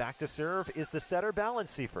 Back to serve is the setter,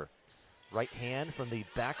 Ballensiefer. Right hand from the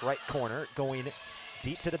back right corner, going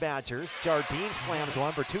deep to the Badgers. Jardine slams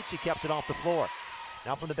one. Bertucci kept it off the floor.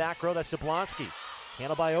 Now from the back row, that's Jablonski.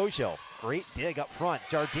 Handled by Ojo. Great dig up front.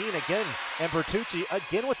 Jardine again, and Bertucci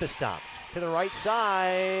again with the stop. To the right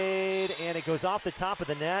side, and it goes off the top of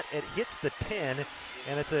the net. It hits the pin,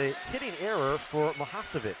 and it's a hitting error for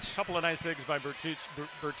Mahasevic. A couple of nice digs by Bertucci,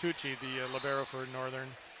 the libero for Northern.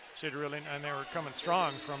 She had really, and they were coming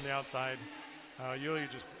strong from the outside. Yulia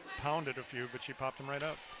just pounded a few, but she popped them right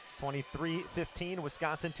up. 23-15,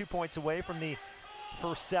 Wisconsin 2 points away from the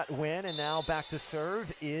first set win, and now back to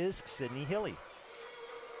serve is Sydney Hilly.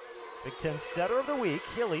 Big Ten setter of the week,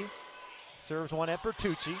 Hilly serves one at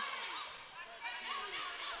Bertucci.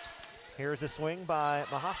 Here's a swing by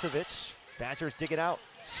Mahasevic. Badgers dig it out.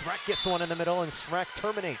 Smrek gets one in the middle, and Smrek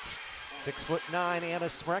terminates. 6'9", Anna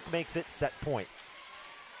Smrek makes it set point.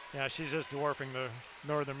 Yeah, she's just dwarfing the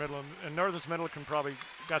Northern middle, and Northern's middle can probably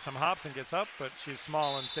got some hops and gets up, but she's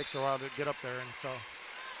small and takes her a while to get up there, and so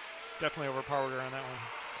definitely overpowered her on that one.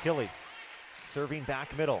 Hilly serving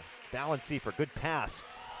back middle. Ballensiefer, good pass.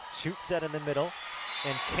 Shoot set in the middle,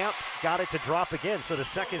 and Kemp got it to drop again. So the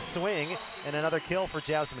second swing and another kill for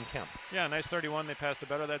Jasmine Kemp. Yeah, nice 31. They passed it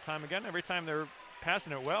better that time. Again, every time they're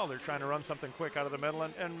passing it well, they're trying to run something quick out of the middle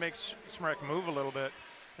and make Smrek move a little bit.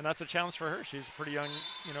 And that's a challenge for her. She's a pretty young,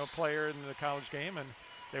 player in the college game, and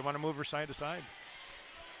they want to move her side to side.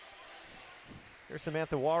 Here's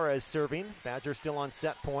Samantha Juarez serving. Badgers still on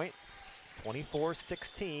set point.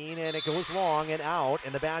 24-16, and it goes long and out,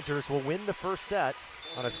 and the Badgers will win the first set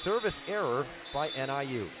on a service error by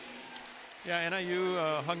NIU. Yeah, NIU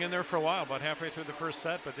hung in there for a while, about halfway through the first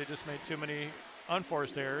set, but they just made too many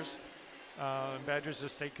unforced errors. Badgers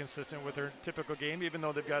just stayed consistent with their typical game, even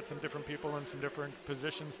though they've got some different people in some different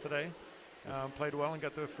positions today. Played well and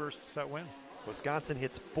got the first set win. Wisconsin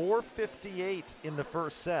hits 458 in the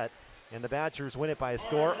first set, and the Badgers win it by a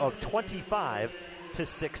score of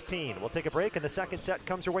 25-16. We'll take a break, and the second set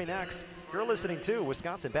comes your way next. You're listening to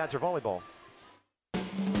Wisconsin Badger Volleyball.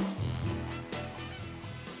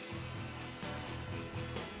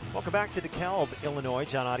 Welcome back to DeKalb, Illinois.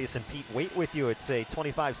 John Audius and Pete Waite with you. It's a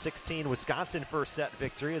 25-16 Wisconsin first set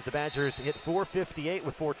victory as the Badgers hit 458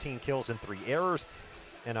 with 14 kills and 3 errors.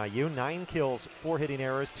 NIU, 9 kills, 4 hitting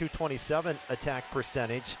errors, 227 attack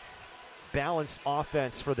percentage. Balanced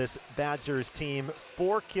offense for this Badgers team.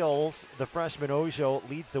 4 kills. The freshman Ojo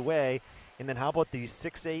leads the way. And then how about the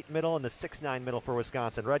 6'8 middle and the 6'9 middle for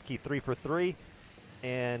Wisconsin? Redke 3 for 3,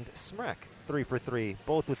 and Smrek 3 for 3,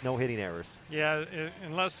 both with no hitting errors. Yeah,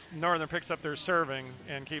 unless Northern picks up their serving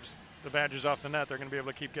and keeps the Badgers off the net, they're going to be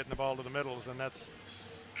able to keep getting the ball to the middles, and that's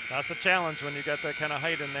the challenge when you got that kind of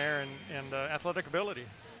height in there and athletic ability.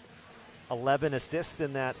 11 assists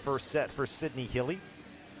in that first set for Sydney Hilly,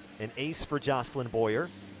 an ace for Jocelyn Boyer,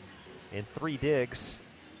 and 3 digs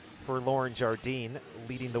for Lauren Jardine,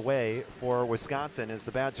 leading the way for Wisconsin as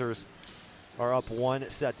the Badgers are up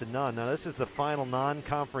 1-0. Now, this is the final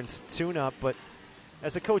non-conference tune-up, but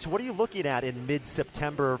as a coach, what are you looking at in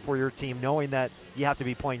mid-September for your team, knowing that you have to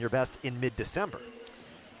be playing your best in mid-December?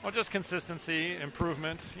 Well, just consistency,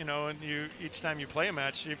 improvement, and each time you play a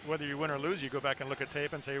match, whether you win or lose, you go back and look at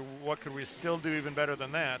tape and say, what could we still do even better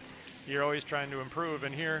than that? You're always trying to improve,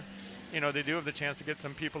 and here, they do have the chance to get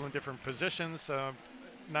some people in different positions,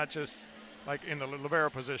 not just like in the libero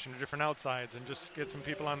position or different outsides, and just get some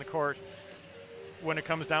people on the court. When it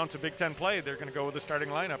comes down to Big Ten play, they're going to go with the starting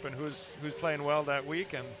lineup and who's playing well that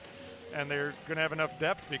week, and they're going to have enough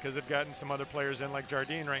depth because they've gotten some other players in like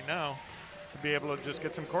Jardine right now to be able to just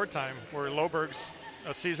get some court time, where Loberg's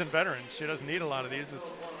a seasoned veteran. She doesn't need a lot of these.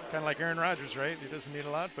 It's kind of like Aaron Rodgers, right? He doesn't need a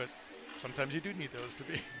lot, but sometimes you do need those to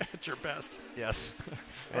be at your best. Yes,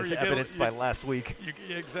 as evidenced by last week.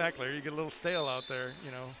 Exactly, or you get a little stale out there,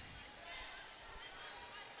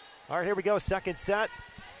 All right, here we go. Second set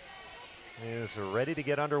is ready to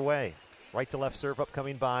get underway. Right to left serve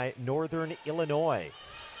upcoming by Northern Illinois.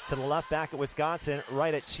 To the left back at Wisconsin,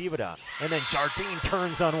 right at Chivita. And then Jardine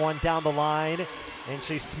turns on one down the line, and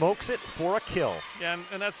she smokes it for a kill. Yeah,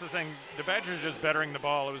 and that's the thing. The Badgers are just bettering the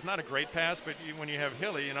ball. It was not a great pass, but when you have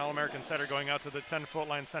Hilly, an All-American setter, going out to the 10-foot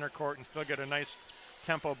line center court and still get a nice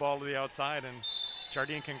tempo ball to the outside, and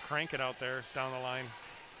Jardine can crank it out there down the line,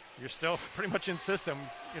 you're still pretty much in system,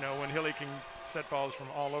 when Hilly can set balls from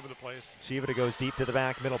all over the place. Chivita goes deep to the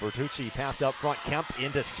back middle. Bertucci pass up front. Kemp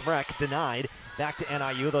into Smrek, denied. Back to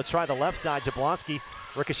NIU. They'll try the left side. Jablonski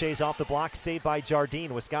ricochets off the block, saved by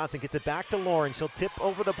Jardine. Wisconsin gets it back to Lauren. She'll tip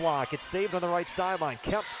over the block. It's saved on the right sideline.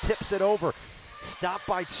 Kemp tips it over. Stopped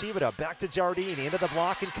by Chivita. Back to Jardine. Into the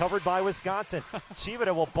block and covered by Wisconsin.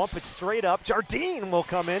 Chivita will bump it straight up. Jardine will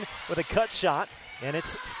come in with a cut shot. And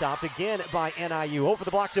it's stopped again by NIU. Over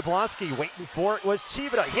the block, Jablonski. Waiting for it was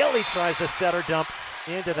Chivita. Hilly tries to setter dump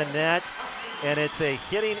into the net. And it's a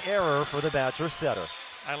hitting error for the Badger setter.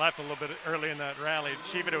 I laughed a little bit early in that rally.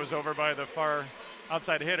 Chivita was over by the far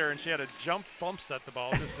outside hitter, and she had a bump set the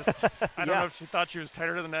ball. I don't know if she thought she was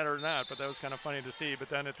tighter to the net or not, but that was kind of funny to see. But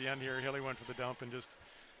then at the end here, Hilly went for the dump and just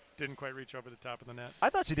didn't quite reach over the top of the net.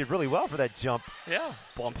 I thought she did really well for that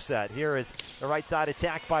bump set. Here is the right side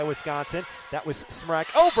attack by Wisconsin. That was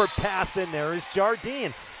Smrek. Overpass, and there is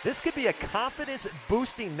Jardine. This could be a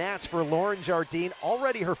confidence-boosting match for Lauren Jardine.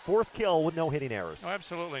 Already her 4th kill with no hitting errors. Oh,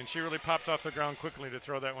 absolutely, and she really popped off the ground quickly to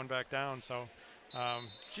throw that one back down. So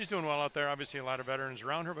she's doing well out there. Obviously a lot of veterans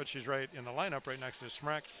around her, but she's right in the lineup right next to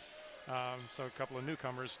Smrek. So a couple of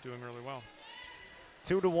newcomers doing really well.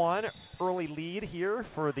 2-1 early lead here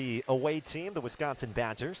for the away team, the Wisconsin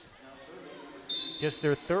Badgers. Just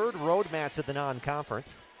their 3rd road match of the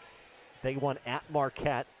non-conference. They won at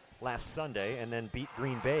Marquette last Sunday and then beat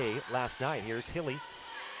Green Bay last night. Here's Hilly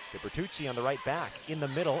to Bertucci on the right back. In the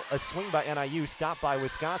middle, a swing by NIU, stopped by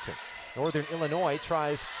Wisconsin. Northern Illinois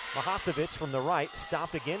tries Mahasevich from the right,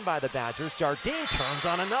 stopped again by the Badgers. Jardine turns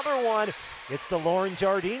on another one. It's the Lauren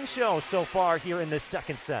Jardine show so far here in this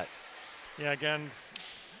second set. Yeah, again,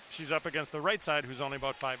 she's up against the right side, who's only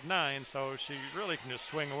about 5'9", so she really can just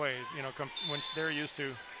swing away. When they're used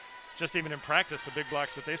to, just even in practice, the big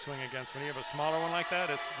blocks that they swing against. When you have a smaller one like that,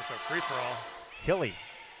 it's just a free-for-all. Hilly,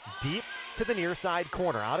 deep to the near side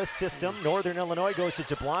corner. Out of system, Northern Illinois goes to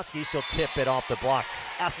Jablonski. She'll tip it off the block.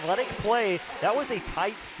 Athletic play. That was a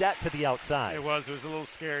tight set to the outside. It was a little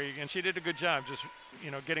scary, and she did a good job just,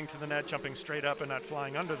 getting to the net, jumping straight up and not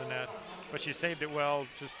flying under the net. But she saved it well,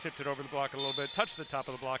 just tipped it over the block a little bit, touched the top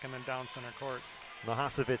of the block, and then down center court.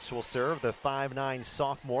 Mahasevich will serve, the 5'9"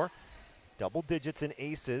 sophomore. Double digits in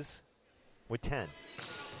aces with 10.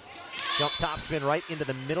 Jump topspin right into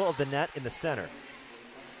the middle of the net in the center.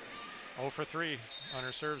 0 for 3 on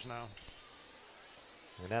her serves now.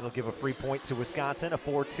 And that'll give a free point to Wisconsin, a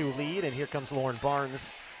 4-2 lead, and here comes Lauren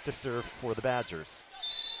Barnes to serve for the Badgers.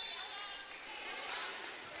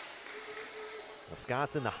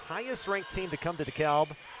 Wisconsin, the highest ranked team to come to DeKalb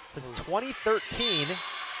since 2013,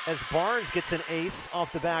 as Barnes gets an ace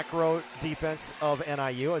off the back row defense of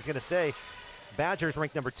NIU. I was going to say, Badgers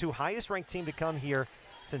ranked number 2, highest ranked team to come here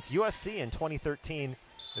since USC in 2013.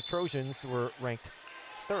 The Trojans were ranked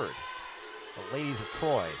 3rd. The Ladies of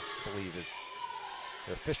Troy, I believe, is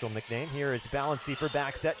their official nickname. Here is Balancey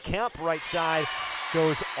back set. Kemp, right side,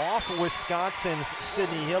 goes off Wisconsin's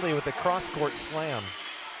Sydney Hilly with a cross-court slam.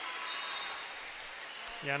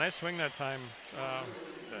 Yeah, nice swing that time.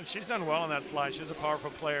 She's done well on that slide. She's a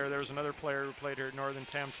powerful player. There was another player who played here at Northern,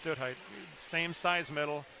 Tam Stutheit. Same size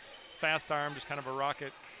middle, fast arm, just kind of a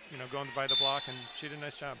rocket, going by the block, and she did a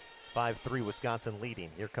nice job. 5-3 Wisconsin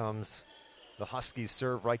leading. Here comes the Huskies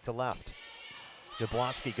serve right to left.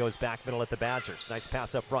 Jablonski goes back middle at the Badgers. Nice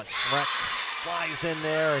pass up front. Smrek flies in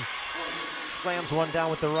there and slams one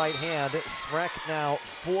down with the right hand. Smrek now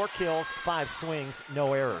 4 kills, 5 swings,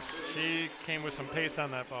 no errors. She came with some pace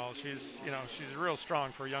on that ball. She's real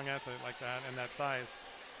strong for a young athlete like that and that size.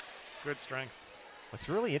 Good strength. What's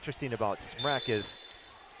really interesting about Smrek is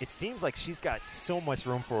it seems like she's got so much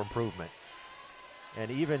room for improvement.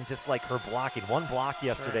 And even just like her blocking, one block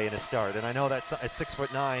yesterday in a start. And I know that's at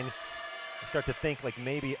 6'9". I start to think like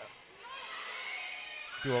maybe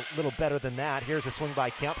do a little better than that. Here's a swing by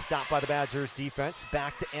Kemp, stopped by the Badgers defense.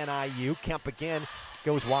 Back to NIU. Kemp again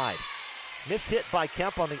goes wide. Miss hit by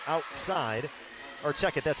Kemp on the outside. Or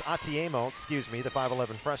check it, that's Atiemo, the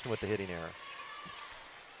 5'11" freshman with the hitting error.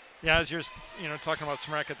 Yeah, as you're talking about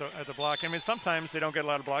Smrek at the block, I mean, sometimes they don't get a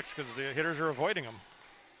lot of blocks because the hitters are avoiding them.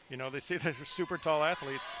 They see they're super tall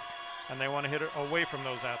athletes, and they want to hit away from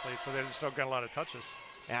those athletes, so they just don't get a lot of touches.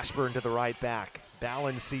 Ashburn to the right back.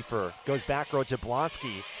 Balancey goes back row.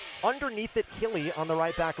 Jablonski underneath it. Hilly on the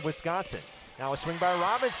right back of Wisconsin. Now a swing by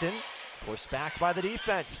Robinson. Pushed back by the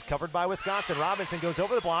defense. Covered by Wisconsin. Robinson goes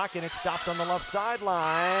over the block, and it's stopped on the left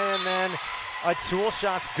sideline. And then a tool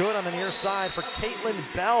shot's good on the near side for Caitlin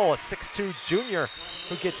Bell, a 6'2 junior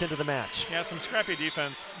who gets into the match. Yeah, some scrappy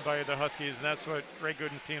defense by the Huskies, and that's what Ray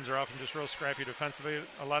Gooden's teams are often, just real scrappy defensively.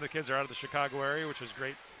 A lot of kids are out of the Chicago area, which is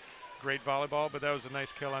great volleyball, but that was a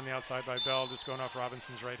nice kill on the outside by Bell, just going off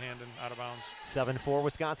Robinson's right hand and out of bounds. 7-4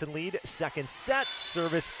 Wisconsin lead. Second set,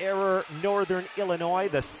 service error, Northern Illinois.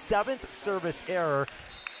 The 7th service error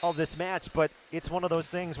of this match, but it's one of those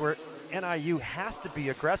things where NIU has to be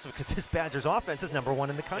aggressive because this Badgers offense is number 1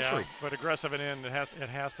 in the country. Yeah, but aggressive and in, it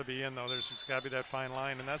has to be in, though. There's got to be that fine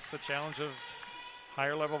line, and that's the challenge of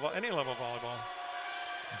higher level, any level volleyball.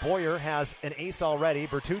 Boyer has an ace already.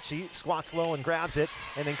 Bertucci squats low and grabs it,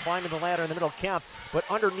 and then climbing the ladder in the middle of Kemp. But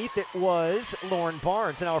underneath it was Lauren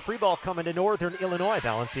Barnes. And now a free ball coming to Northern Illinois.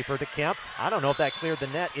 Balancey to Kemp. I don't know if that cleared the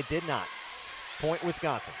net. It did not. Point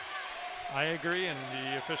Wisconsin. I agree, and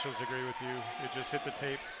the officials agree with you. It just hit the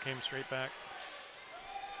tape, came straight back.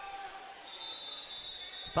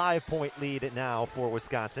 5-point lead now for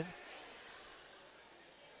Wisconsin.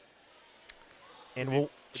 And we'll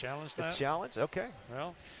challenge that. Challenge, okay.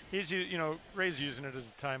 Well, Ray's using it as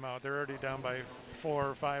a timeout. They're already down by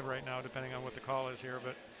 4 or 5 right now, depending on what the call is here.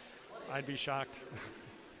 But I'd be shocked.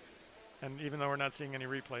 And even though we're not seeing any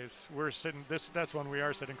replays, we're sitting. That's when we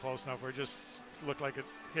are sitting close enough where it just looked like it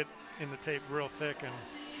hit in the tape real thick, and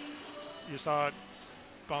you saw it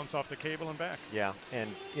bounce off the cable and back. Yeah, and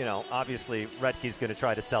obviously Retke's going to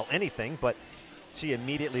try to sell anything, but she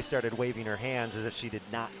immediately started waving her hands as if she did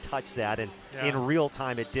not touch that, and in real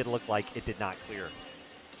time it did look like it did not clear,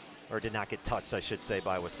 or did not get touched, I should say,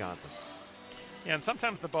 by Wisconsin. Yeah, and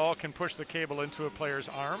sometimes the ball can push the cable into a player's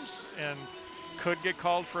arms and could get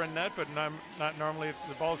called for a net, but not normally.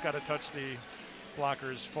 The ball's got to touch the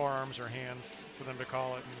blocker's forearms or hands for them to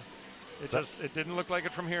call it. And it didn't look like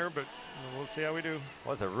it from here, but we'll see how we do.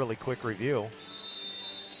 Was a really quick review.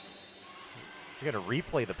 You're going to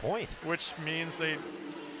replay the point. Which means they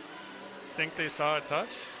think they saw a touch.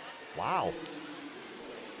 Wow.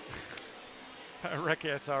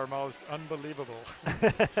 Rekiet's our most unbelievable.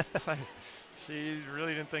 She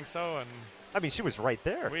really didn't think so. And I mean, she was right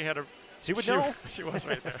there. We had She would know. She was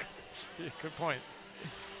right there. Yeah, good point.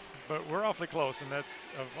 But we're awfully close, and that's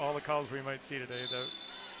of all the calls we might see today. That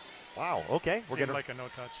wow. Okay. we're gonna like a no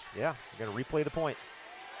touch. Yeah, we're gonna replay the point.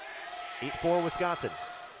 8-4 Wisconsin.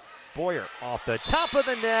 Boyer off the top of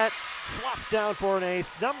the net, flops down for an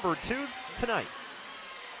ace. Number 2 tonight.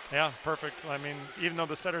 Yeah, perfect. I mean, even though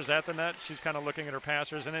the setter's at the net, she's kind of looking at her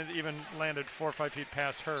passers, and it even landed 4 or 5 feet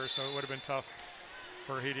past her, so it would have been tough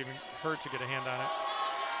for her to get a hand on it.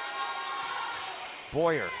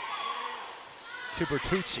 Boyer to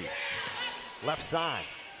Bertucci. Left side.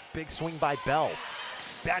 Big swing by Bell.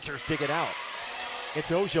 Badgers dig it out.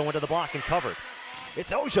 It's Ojo into the block and covered.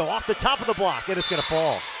 It's Ojo off the top of the block, and it's going to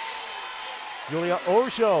fall. Julia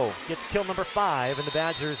Ojo gets kill number 5, and the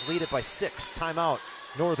Badgers lead it by 6. Timeout,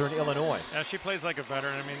 Northern Illinois. Yeah, she plays like a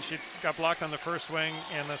veteran. I mean, she got blocked on the first swing,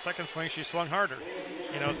 and the second swing she swung harder.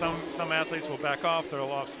 You know, some athletes will back off,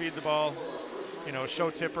 they'll off-speed the ball, you know, show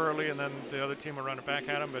tip early, and then the other team will run it back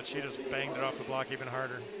at them, but she just banged it off the block even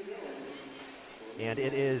harder. And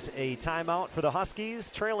it is a timeout for the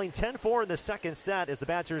Huskies, trailing 10-4 in the second set as the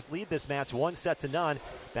Badgers lead this match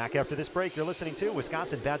 1-0. Back after this break, you're listening to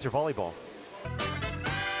Wisconsin Badger Volleyball.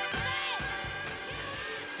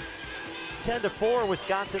 10-4,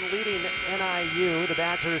 Wisconsin leading NIU. The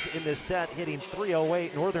Badgers in this set hitting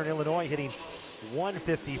 308, Northern Illinois hitting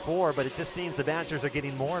 154, but it just seems the Badgers are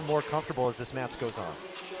getting more and more comfortable as this match goes on.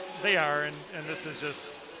 They are, and this is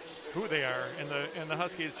just who they are, and the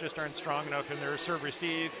Huskies just aren't strong enough in their serve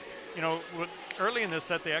receive. You know, early in this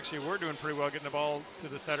set, they actually were doing pretty well getting the ball to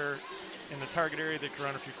the setter in the target area. They can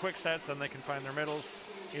run a few quick sets, then they can find their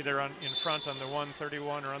middles, either in front on the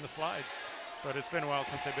 131 or on the slides. But it's been a while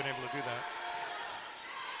since they've been able to do that.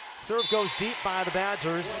 Serve goes deep by the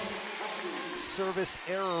Badgers. Service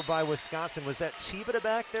error by Wisconsin. Was that Chivita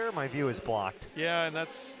back there? My view is blocked. Yeah, and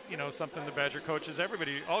that's, you know, something the Badger coaches,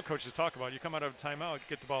 all coaches talk about. You come out of a timeout,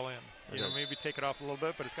 get the ball in. You know, maybe take it off a little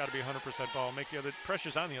bit, but it's got to be 100% ball. Make the other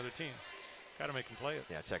pressure's on the other team. Got to make them play it.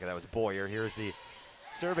 Yeah, check it. That was Boyer. Here's the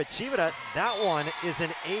serve at Chivita. That one is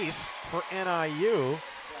an ace for NIU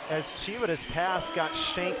as Chivita's pass got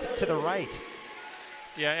shanked to the right.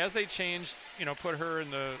 Yeah, as they changed, you know, put her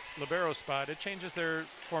in the libero spot, it changes their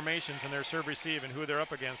formations and their serve receive and who they're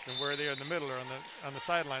up against and where they are in the middle or on the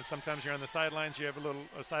sidelines. Sometimes you're on the sidelines, you have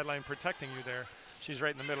a sideline protecting you there. She's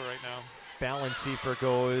right in the middle right now. Balanceifer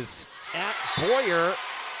goes at Boyer,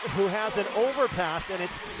 who has an overpass, and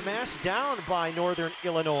it's smashed down by Northern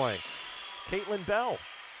Illinois. Caitlin Bell.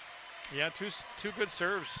 Yeah, two good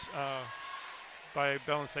serves by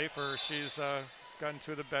Balanceifer. She's gotten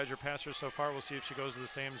 2 of the Badger passers so far. We'll see if she goes to the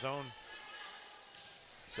same zone.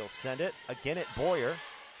 She'll send it again at Boyer.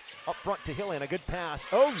 Up front to Hillian, a good pass.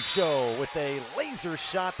 Ojo with a laser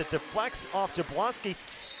shot that deflects off Jablonski.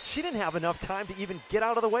 She didn't have enough time to even get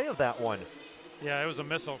out of the way of that one. Yeah, it was a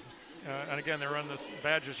missile. And again,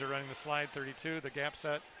 Badgers are running the slide 32, the gap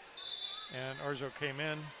set. And Ojo came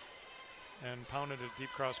in and pounded a deep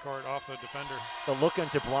cross court off the defender. The look on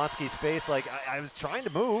Jablonski's face, like, I was trying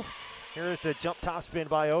to move. Here's the jump top spin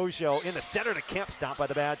by Ojo. In the center to Kemp, stop by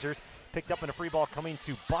the Badgers. Picked up in a free ball coming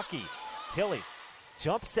to Bucky. Hilly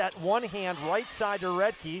jump set, one hand, right side to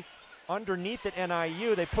Redke. Underneath at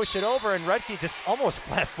NIU, they push it over, and Redke just almost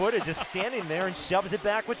flat-footed, just standing there and shoves it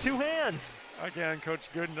back with 2 hands. Again,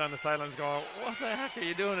 Coach Gooden on the sidelines going, what the heck are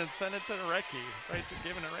you doing? And send it to Redke,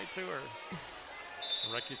 giving it right to her.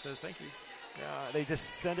 And Redke says, thank you. Yeah, they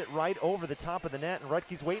just send it right over the top of the net, and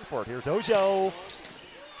Redke's waiting for it. Here's Ojo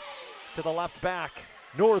to the left back.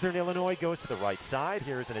 Northern Illinois goes to the right side.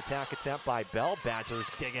 Here's an attack attempt by Bell. Badgers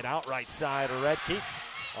dig it out right side of Redke.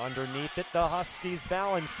 Underneath it, the Huskies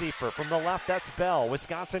Balanceifer. From the left, that's Bell.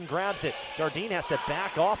 Wisconsin grabs it. Jardine has to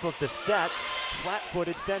back off of the set.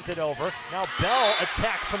 Flat-footed, sends it over. Now Bell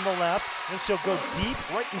attacks from the left, and she'll go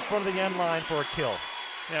deep right in front of the end line for a kill.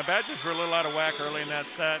 Yeah, Badgers were a little out of whack early in that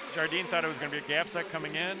set. Jardine thought it was going to be a gap set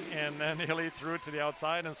coming in, and then Hilly threw it to the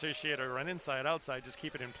outside, and so she had to run inside, outside, just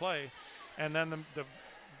keep it in play. And then the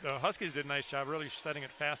Huskies did a nice job really setting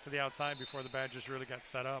it fast to the outside before the Badgers really got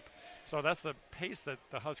set up. So that's the pace that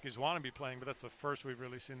the Huskies want to be playing, but that's the first we've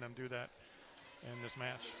really seen them do that in this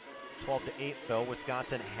match. 12-8, though.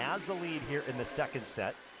 Wisconsin has the lead here in the second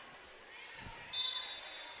set.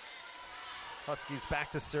 Huskies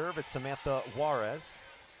back to serve. It's Samantha Juarez,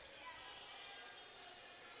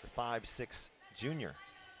 the 5'6" junior.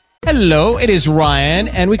 Hello, it is Ryan,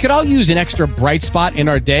 and we could all use an extra bright spot in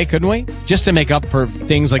our day, couldn't we? Just to make up for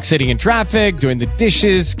things like sitting in traffic, doing the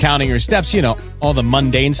dishes, counting your steps, all the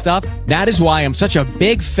mundane stuff. That is why I'm such a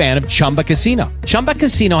big fan of Chumba Casino. Chumba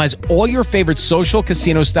Casino has all your favorite social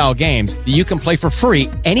casino-style games that you can play for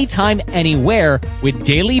free anytime, anywhere with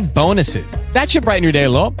daily bonuses. That should brighten your day a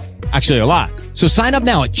little. Actually, a lot. So sign up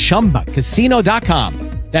now at ChumbaCasino.com.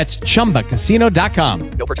 That's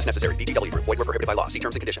ChumbaCasino.com. No purchase necessary. VGW Group. Void where prohibited by law. See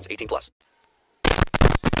terms and conditions. 18+.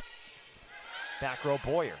 Back row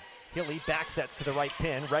Boyer. Hilly back sets to the right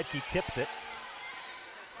pin. Redke tips it.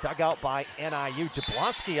 Dug out by NIU.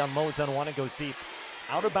 Jablonski unloads on one and goes deep.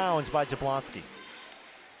 Out of bounds by Jablonski.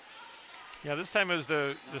 Yeah, this time it was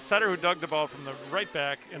the setter who dug the ball from the right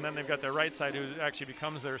back, and then they've got their right side who actually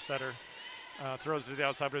becomes their setter. Throws it to the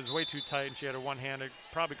outside, but it was way too tight, and she had a one-handed.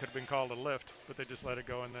 Probably could have been called a lift, but they just let it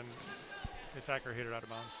go, and then the attacker hit it out of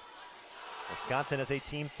bounds. Wisconsin has a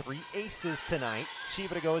team 3 aces tonight.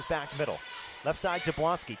 Chivita goes back middle. Left side,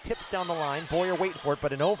 Jablonski tips down the line. Boyer waiting for it,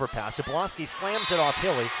 but an overpass. Jablonski slams it off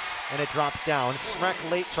Hilly, and it drops down. Smrek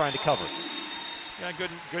late trying to cover. Yeah,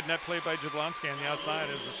 good net play by Jablonski on the outside.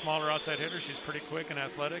 As a smaller outside hitter, she's pretty quick and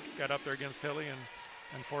athletic. Got up there against Hilly and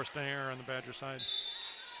forced an error on the Badger side.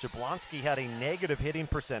 Jablonski had a negative hitting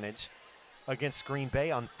percentage against Green Bay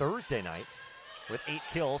on Thursday night with 8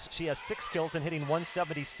 kills. She has 6 kills and hitting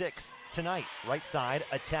 176 tonight. Right side,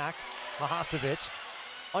 attack, Mahasevich.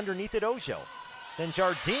 Underneath it, Ojo. Then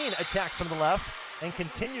Jardine attacks from the left and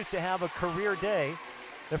continues to have a career day.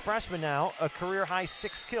 The freshman now, a career-high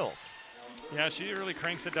 6 kills. Yeah, she really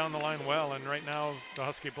cranks it down the line well, and right now the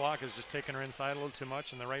Husky block is just taking her inside a little too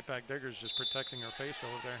much, and the right back digger is just protecting her face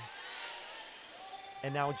over there.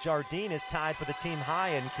 And now Jardine is tied for the team high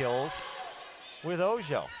in kills with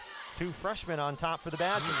Ojo. 2 freshmen on top for the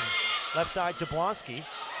Badgers. Left side, Jablonski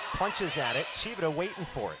punches at it. Chivita waiting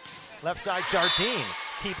for it. Left side, Jardine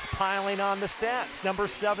keeps piling on the stats. Number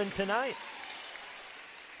 7 tonight.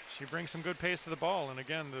 She brings some good pace to the ball, and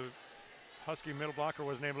again, the Husky middle blocker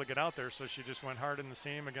wasn't able to get out there, so she just went hard in the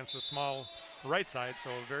seam against a small right side, so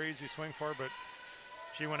a very easy swing for her, but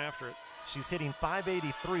she went after it. She's hitting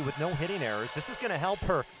 .583 with no hitting errors. This is going to help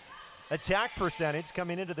her attack percentage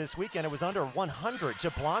coming into this weekend. It was under 100.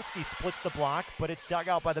 Jablonski splits the block, but it's dug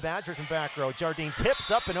out by the Badgers in back row. Jardine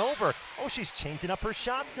tips up and over. Oh, she's changing up her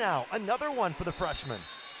shots now. Another one for the freshman.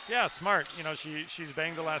 Yeah, smart. She's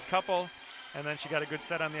banged the last couple, and then she got a good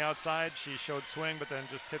set on the outside. She showed swing, but then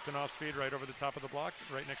just tipped an off speed right over the top of the block,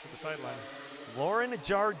 right next to the sideline. Lauren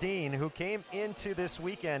Jardine, who came into this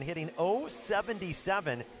weekend hitting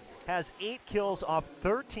 .077, has 8 kills off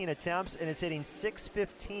 13 attempts and is hitting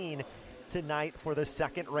 .615 tonight for the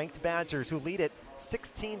second-ranked Badgers, who lead it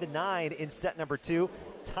 16-9 in set number 2.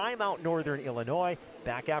 Timeout Northern Illinois.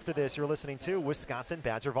 Back after this, you're listening to Wisconsin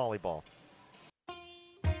Badger Volleyball.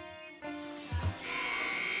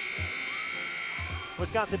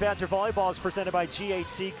 Wisconsin Badger Volleyball is presented by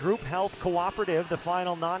GHC Group Health Cooperative. The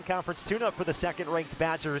final non-conference tune-up for the second-ranked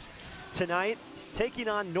Badgers tonight, taking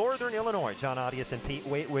on Northern Illinois. John Audius and Pete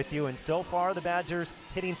Waite with you. And so far, the Badgers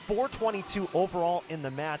hitting .422 overall in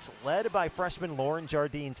the match, led by freshman Lauren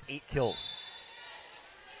Jardine's 8 kills.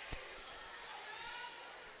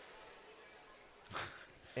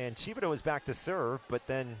 And Chivita is back to serve, but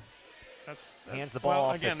then hands the ball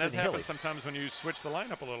off again, to that Sydney happens Hilly. sometimes when you switch the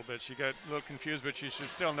lineup a little bit. She got a little confused, but she should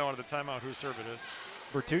still know at the timeout whose serve it is.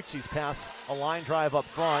 Bertucci's pass, a line drive up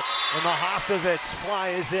front, and Mahasevich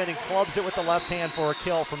flies in and clubs it with the left hand for a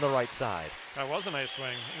kill from the right side. That was a nice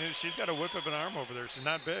swing. She's got a whip of an arm over there. She's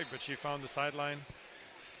not big, but she found the sideline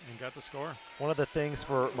and got the score. One of the things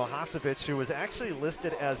for Mahasevich, who was actually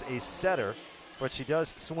listed as a setter, but she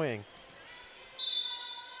does swing,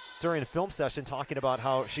 during a film session talking about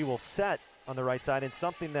how she will set on the right side, and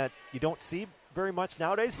something that you don't see very much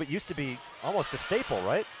nowadays, but used to be almost a staple,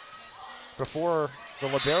 right? Before the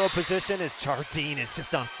libero position, is Jardine is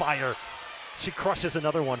just on fire. She crushes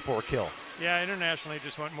another one for a kill. Yeah, internationally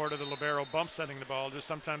just went more to the libero bump setting the ball. Just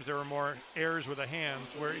sometimes there were more errors with the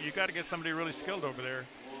hands where you got to get somebody really skilled over there.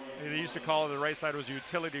 They used to call it the right side was a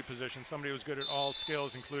utility position. Somebody who was good at all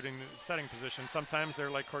skills, including the setting position. Sometimes they're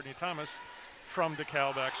like Courtney Thomas from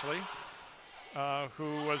DeKalb, actually,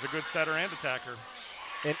 who was a good setter and attacker.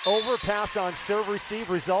 An overpass on serve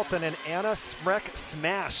receive results in an Anna Smrek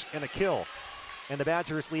smash and a kill. And the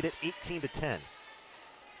Badgers lead it 18-10.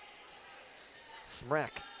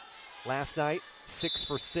 Smrek, last night, 6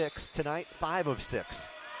 for 6. Tonight, 5 of 6.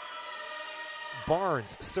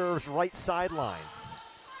 Barnes serves right sideline.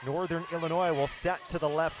 Northern Illinois will set to the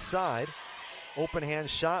left side. Open hand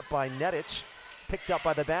shot by Nedich. Picked up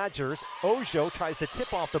by the Badgers. Ojo tries to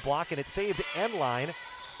tip off the block, and it's saved end line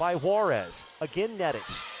by Juarez. Again,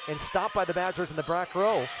 Nedic. And stopped by the Badgers in the back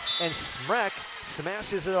row. And Smrek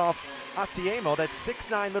smashes it off Atiemo. That's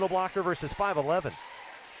 6'9" middle blocker versus 5'11".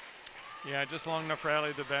 Yeah, just long enough for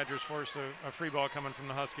Allie. The Badgers forced a free ball coming from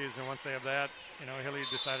the Huskies, and once they have that, Hilly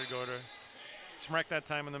decided to go to Smrek that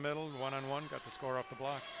time in the middle, one-on-one, got the score off the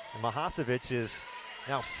block. And Mahasevich is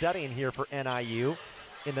now setting here for NIU.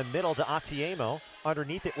 In the middle to Atiemo.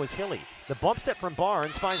 Underneath it was Hilly. The bump set from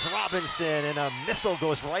Barnes finds Robinson, and a missile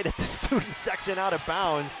goes right at the student section out of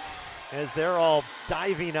bounds as they're all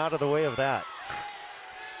diving out of the way of that.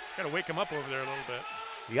 Got to wake them up over there a little bit.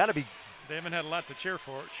 You got to be. They haven't had a lot to cheer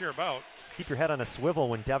about. Keep your head on a swivel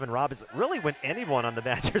when Devin Robinson, really when anyone on the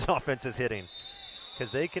Badgers offense is hitting,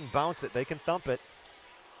 because they can bounce it, they can thump it.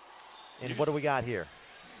 And what do we got here?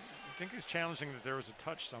 I think he's challenging that there was a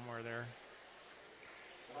touch somewhere there.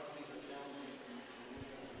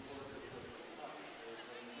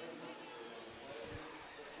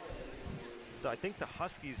 So I think the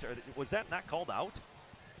Huskies was that not called out?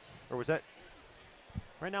 Or was that?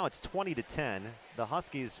 Right now it's 20-10. The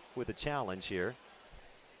Huskies with a challenge here.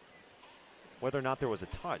 Whether or not there was a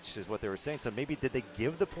touch is what they were saying. So maybe did they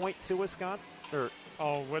give the point to Wisconsin?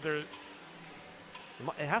 Or whether it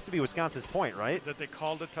has to be Wisconsin's point, right? That they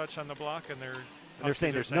called a touch on the block, and they're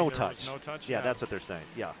saying there's no touch. No touch. Yeah, that's what they're saying.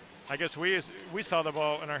 Yeah. I guess we saw the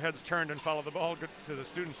ball and our heads turned and followed the ball to the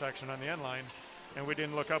student section on the end line. And we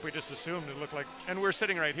didn't look up. We just assumed it looked like, and we're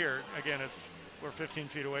sitting right here. Again, we're 15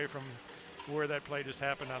 feet away from where that play just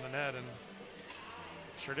happened on the net, and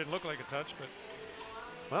sure didn't look like a touch. But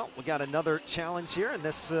well, we got another challenge here, and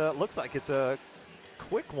this looks like it's a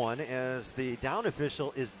quick one as the down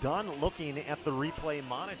official is done looking at the replay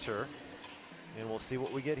monitor, and we'll see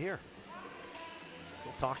what we get here.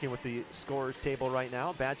 Still talking with the scorers table right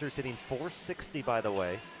now. Badgers hitting .460, by the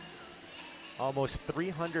way. Almost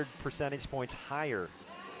 300 percentage points higher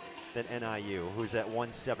than NIU, who's at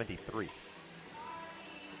 173.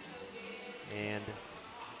 And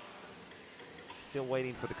still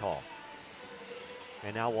waiting for the call.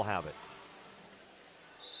 And now we'll have it.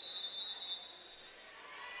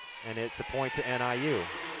 And it's a point to NIU.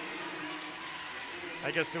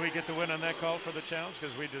 I guess, do we get the win on that call for the challenge?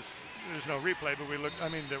 Because there's no replay, but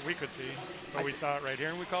that we could see. But we saw it right here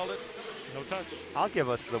and we called it. No touch. I'll give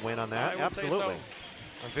us the win on that. Absolutely.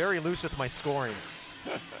 So. I'm very loose with my scoring.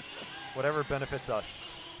 Whatever benefits us.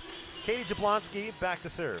 Katie Jablonski back to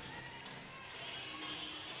serve.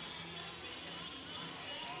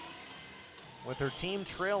 With her team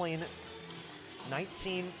trailing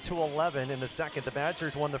 19-11 in the second, the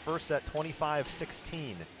Badgers won the first set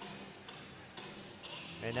 25-16.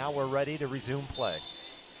 And now we're ready to resume play.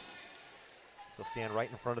 They'll stand right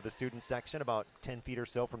in front of the student section, about 10 feet or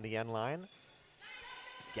so from the end line.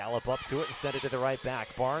 Gallop up to it and send it to the right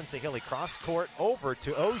back. Barnes to Hilly, cross court over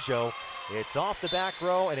to Ojo. It's off the back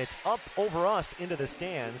row and it's up over us into the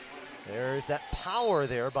stands. There's that power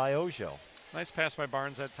there by Ojo. Nice pass by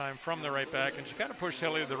Barnes that time from the right back, and she kind of pushed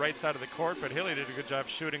Hilly to the right side of the court, but Hilly did a good job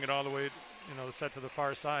shooting it all the way, set to the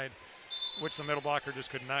far side, which the middle blocker just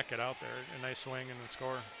could not get out there. A nice swing and the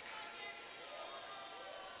score.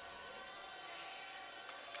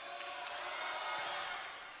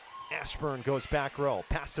 Ashburn goes back row,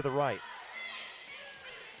 pass to the right.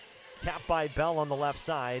 Tap by Bell on the left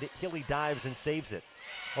side. Hilly dives and saves it.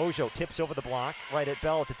 Ojo tips over the block, right at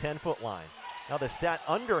Bell at the 10-foot line. Now the set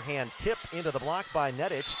underhand tip into the block by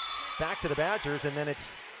Nedic. Back to the Badgers, and then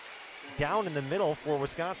it's down in the middle for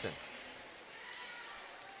Wisconsin.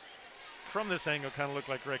 From this angle, kind of looked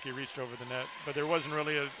like Recchi reached over the net, but there wasn't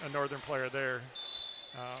really a Northern player there,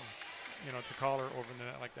 to call her over the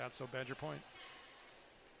net like that, so Badger point.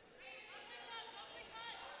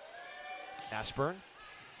 Ashburn,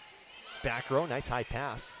 back row, nice high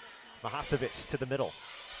pass. Mahasevich to the middle,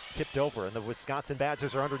 tipped over, and the Wisconsin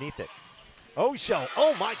Badgers are underneath it. Ojo,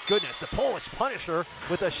 oh my goodness, the Polish Punisher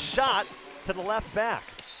with a shot to the left back.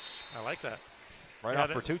 I like that. Right off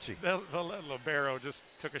Bertucci. The libero just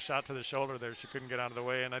took a shot to the shoulder there. She couldn't get out of the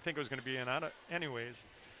way, and I think it was going to be in out of anyways,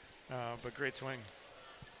 but great swing.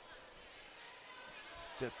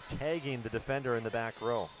 Just tagging the defender in the back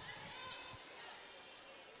row.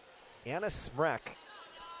 Anna Smrek,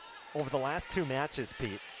 over the last two matches,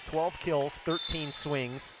 Pete, 12 kills, 13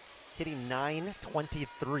 swings, hitting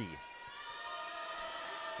 .923.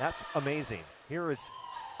 That's amazing. Here is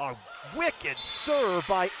a wicked serve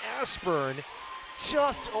by Ashburn,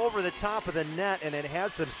 just over the top of the net, and it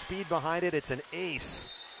had some speed behind it. It's an ace.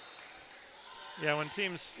 Yeah, when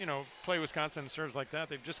teams, play Wisconsin serves like that,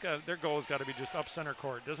 they've just got, their goal has got to be just up center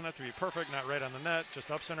court. Doesn't have to be perfect, not right on the net, just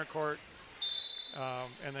up center court,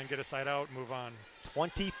 and then get a side out, move on.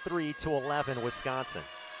 23-11, Wisconsin.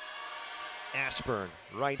 Ashburn,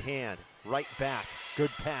 right hand, right back.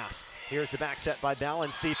 Good pass. Here's the back set by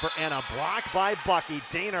Balancey and a block by Bucky.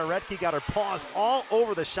 Dana Redke got her paws all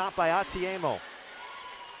over the shot by Atiemo.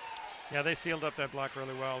 Yeah, they sealed up that block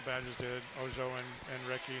really well. Badgers did. Ojo and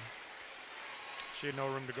Ricky. She had no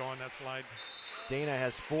room to go on that slide. Dana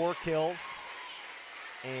has 4 kills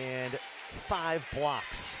and 5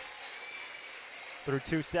 blocks through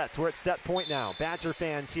 2 sets. We're at set point now. Badger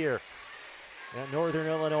fans here at Northern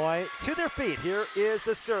Illinois to their feet. Here is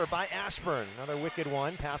the serve by Ashburn. Another wicked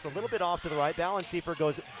one. Pass a little bit off to the right. Balancey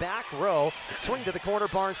goes back row. Swing to the corner.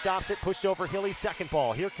 Barnes stops it. Pushed over Hilly. Second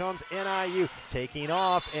ball. Here comes NIU. Taking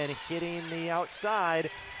off and hitting the outside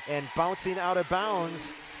and bouncing out of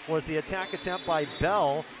bounds was the attack attempt by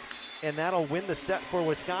Bell. And that'll win the set for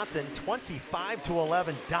Wisconsin.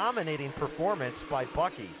 25-11. Dominating performance by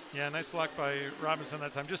Bucky. Yeah, nice block by Robinson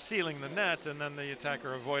that time. Just sealing the net, and then the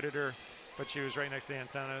attacker avoided her. But she was right next to the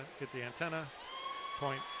antenna, hit the antenna,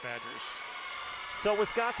 point Badgers. So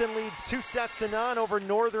Wisconsin leads 2-0 over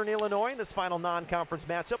Northern Illinois in this final non-conference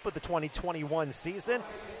matchup of the 2021 season.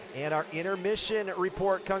 And our intermission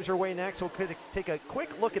report comes your way next. We'll take a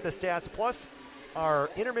quick look at the stats, plus our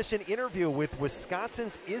intermission interview with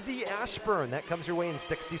Wisconsin's Izzy Ashburn. That comes your way in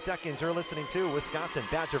 60 seconds. You're listening to Wisconsin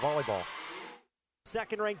Badger Volleyball.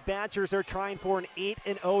 Second-ranked Badgers are trying for an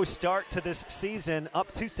 8-0 start to this season,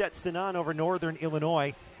 up 2-0 over Northern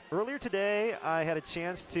Illinois. Earlier today, I had a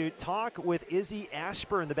chance to talk with Izzy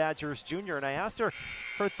Ashburn, the Badgers junior, and I asked her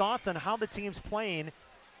thoughts on how the team's playing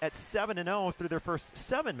at 7-0 through their first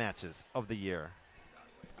 7 matches of the year.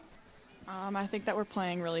 I think that we're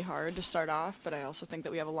playing really hard to start off, but I also think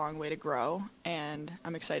that we have a long way to grow, and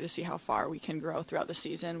I'm excited to see how far we can grow throughout the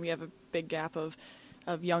season. We have a big gap of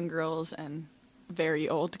young girls and very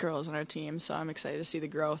old girls on our team, so I'm excited to see the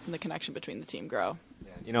growth and the connection between the team grow.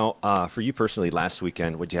 You know, for you personally, last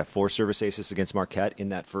weekend, would you have 4 service aces against Marquette in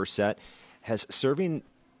that first set? Has serving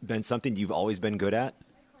been something you've always been good at?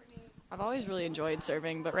 I've always really enjoyed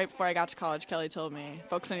serving, but right before I got to college, Kelly told me,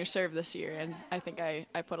 focus on your serve this year, and I think I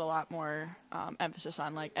put a lot more emphasis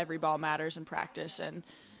on, like, every ball matters in practice and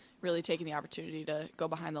really taking the opportunity to go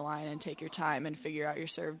behind the line and take your time and figure out your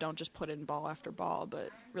serve. Don't just put in ball after ball, but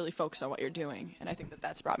really focus on what you're doing, and I think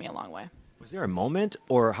that's brought me a long way. Was there a moment,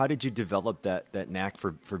 or how did you develop that knack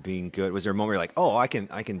for being good? Was there a moment where you're like, oh, I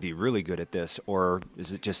can be really good at this, or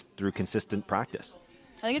is it just through consistent practice?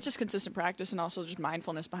 I think it's just consistent practice and also just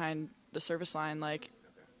mindfulness behind the service line, like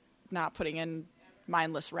not putting in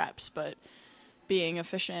mindless reps, but being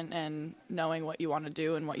efficient and knowing what you want to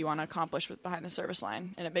do and what you want to accomplish behind the service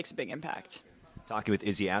line, and it makes a big impact. Talking with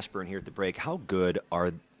Izzy Ashburn here at the break, how good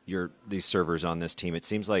are these servers on this team? It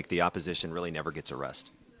seems like the opposition really never gets a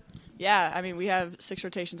rest. Yeah, I mean, we have 6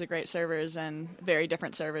 rotations of great servers and very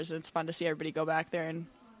different servers, and it's fun to see everybody go back there and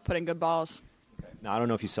put in good balls. Now, I don't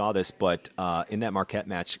know if you saw this, but in that Marquette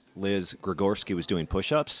match, Liz Grigorski was doing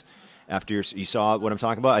push-ups. After you saw what I'm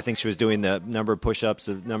talking about, I think she was doing the number of push-ups,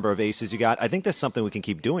 the number of aces you got. I think that's something we can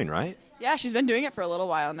keep doing, right? Yeah, she's been doing it for a little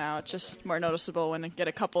while now. It's just more noticeable when you get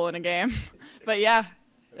a couple in a game. But, yeah,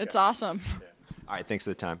 it's awesome. All right, thanks for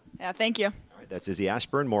the time. Yeah, thank you. All right, that's Izzy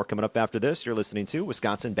Ashburn. More coming up after this. You're listening to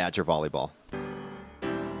Wisconsin Badger Volleyball.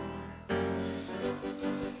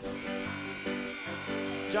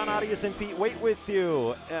 John Audius and Pete Wait with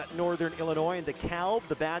you at Northern Illinois and DeKalb.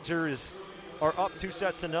 The Badgers are up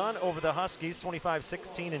 2-0 over the Huskies,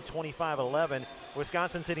 25-16 and 25-11.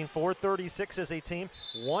 Wisconsin's hitting .436 as a team,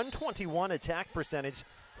 121 attack percentage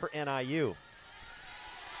for NIU.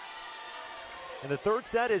 And the third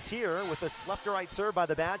set is here with this left to right serve by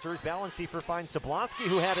the Badgers. Balancey finds Jablonski,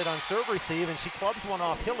 who had it on serve receive, and she clubs one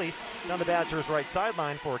off Hilly down the Badgers' right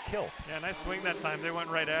sideline for a kill. Yeah, nice swing that time. They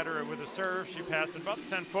went right at her with a serve. She passed it about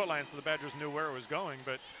the 10-foot line, so the Badgers knew where it was going,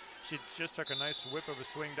 but she just took a nice whip of a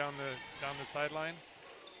swing down the sideline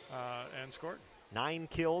and scored. 9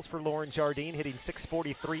 kills for Lauren Jardine, hitting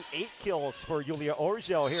 .643. 8 kills for Yulia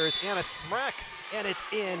Orjo. Here is Anna Smrek, and it's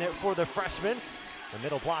in for the freshman. The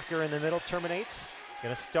middle blocker in the middle terminates.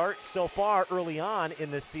 Going to start so far early on in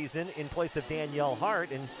this season in place of Danielle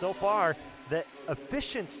Hart, and so far the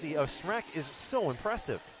efficiency of Smrek is so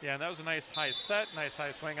impressive. Yeah, and that was a nice high set, nice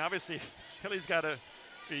high swing. Obviously, Hilly's got to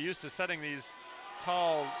be used to setting these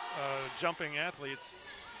tall, jumping athletes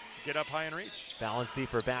get up high and reach. Balancey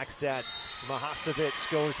for back sets.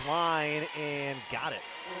 Mahasevic goes line and got it.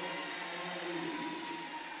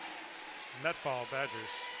 Net fall, Badgers.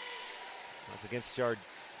 That's against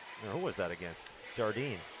who was that against?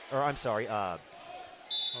 Jardine. Or I'm sorry,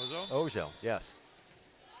 Ojo, yes.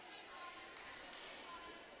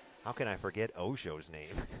 How can I forget Ojo's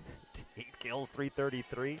name? 8 kills,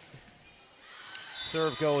 333.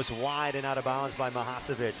 serve goes wide and out of bounds by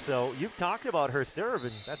Mahasevic. So you've talked about her serve,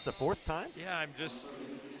 and that's the 4th time? Yeah,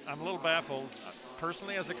 I'm a little baffled.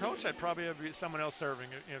 Personally, as a coach, I'd probably have someone else serving.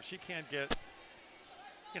 If she can't get,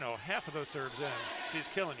 half of those serves in, she's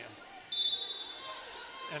killing you.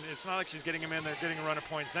 And it's not like she's getting them in there, getting a run of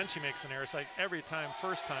points, then she makes an error. It's like every time,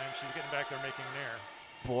 first time, she's getting back there making an error.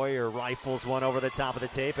 Boyer rifles one over the top of the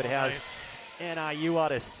tape. It has NIU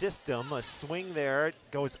out of system. A swing there. It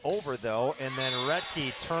goes over, though, and then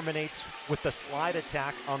Redke terminates with the slide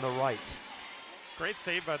attack on the right. Great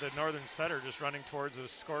save by the Northern setter, just running towards the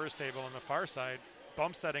scorer's table on the far side.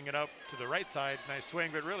 Bump setting it up to the right side. Nice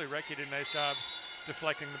swing, but really Redke did a nice job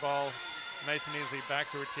deflecting the ball nice and easily back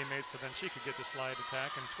to her teammates so then she could get the slide attack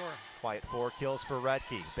and score. Quiet 4 kills for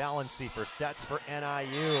Redke. Balancey sets for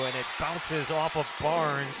NIU, and it bounces off of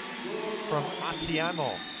Barnes from Atiamo.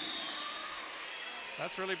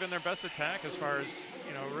 That's really been their best attack as far as,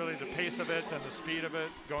 really the pace of it and the speed of it,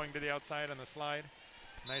 going to the outside on the slide.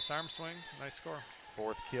 Nice arm swing, nice score.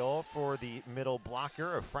 4th kill for the middle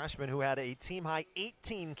blocker, a freshman who had a team-high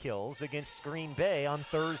 18 kills against Green Bay on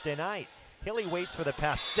Thursday night. Hilly waits for the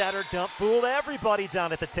pass, setter dump, fooled everybody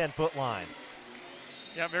down at the 10-foot line.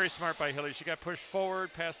 Yeah, very smart by Hilly. She got pushed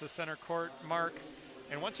forward past the center court mark.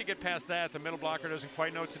 And once you get past that, the middle blocker doesn't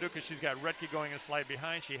quite know what to do because she's got Redke going a slide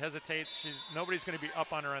behind. She hesitates. Nobody's going to be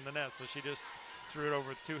up on her on the net, so she just threw it over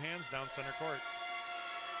with 2 hands down center court.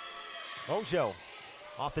 Ojo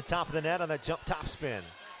off the top of the net on the jump top spin.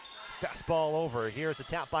 Fastball over. Here's a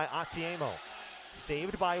tap by Atiamo.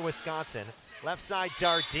 Saved by Wisconsin. Left side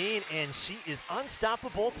Jardine, and she is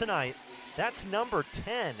unstoppable tonight. That's number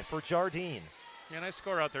 10 for Jardine. Yeah, nice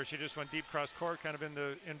score out there. She just went deep cross court, kind of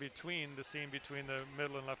in between the seam between the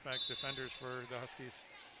middle and left back defenders for the Huskies.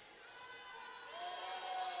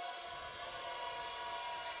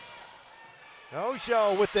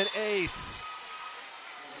 Ojo with an ace.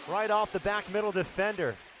 Right off the back middle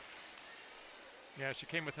defender. Yeah, she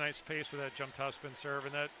came with nice pace with that jump top spin serve,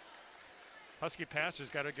 and that Husky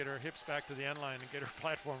passer's got to get her hips back to the end line and get her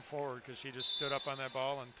platform forward because she just stood up on that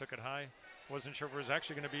ball and took it high. Wasn't sure if it was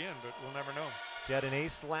actually going to be in, but we'll never know. She had an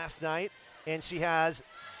ace last night, and she has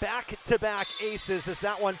back-to-back aces as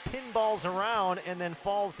that one pinballs around and then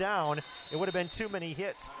falls down. It would have been too many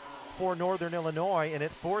hits for Northern Illinois, and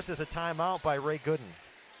it forces a timeout by Ray Gooden.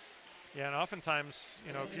 Yeah, and oftentimes,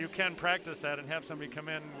 if you can practice that and have somebody come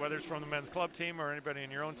in, whether it's from the men's club team or anybody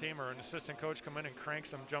in your own team or an assistant coach come in and crank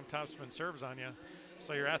some jump top spin serves on you,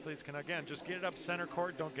 so your athletes can, again, just get it up center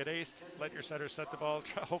court, don't get aced, let your setter set the ball,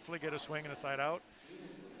 try, hopefully get a swing and a side out,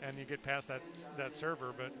 and you get past that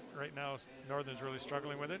server. But right now, Northern's really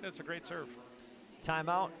struggling with it, and it's a great serve.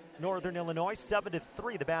 Timeout, Northern Illinois,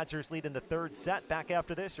 7-3. The Badgers lead in the 3rd set. Back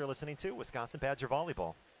after this, you're listening to Wisconsin Badger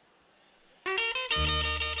Volleyball.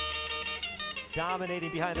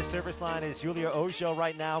 Dominating behind the service line is Julia Ojo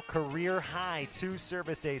right now. Career high 2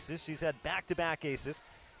 service aces. She's had back-to-back aces.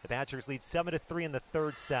 The Badgers lead 7-3 in the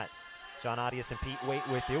 3rd set. John Audius and Pete Wait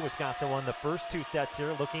with you. Wisconsin won the first 2 sets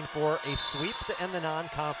here, looking for a sweep to end the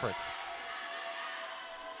non-conference.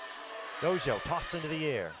 Ojo tossed into the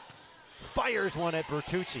air. Fires one at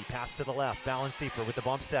Bertucci. Pass to the left. Balancey with the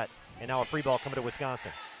bump set. And now a free ball coming to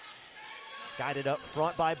Wisconsin. Guided up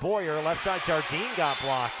front by Boyer. Left side Jardine got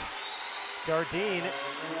blocked. Jardine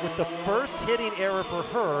with the first hitting error for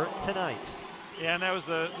her tonight. Yeah, and that was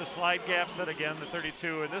the slide gap set again, the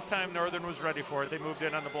 32. And this time Northern was ready for it. They moved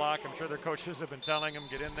in on the block. I'm sure their coaches have been telling them,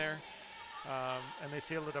 get in there. And they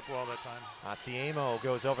sealed it up well that time. Atiamo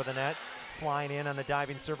goes over the net, flying in on the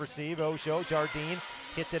diving serve receive. Ojo, Jardine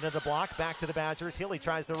hits it into the block, back to the Badgers. Hilly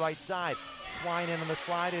tries the right side. Flying in on the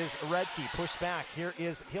slide is Redke, pushed back. Here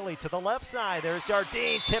is Hilly to the left side. There's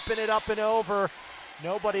Jardine tipping it up and over.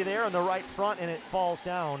 Nobody there on the right front, and it falls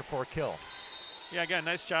down for a kill. Yeah, again,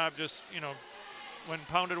 nice job. Just, when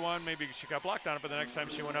pounded one, maybe she got blocked on it, but the next time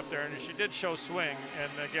she went up there, and she did show swing.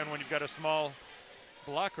 And again, when you've got a small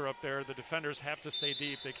blocker up there, the defenders have to stay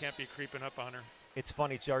deep. They can't be creeping up on her. It's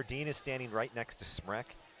funny, Jardine is standing right next to Smrek.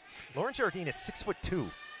 Lauren Jardine is 6'2",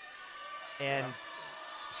 and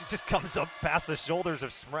she just comes up past the shoulders of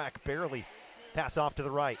Smrek, barely pass off to the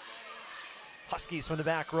right. Huskies from the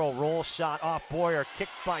back row, roll shot off Boyer,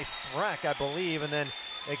 kicked by Smrek, I believe, and then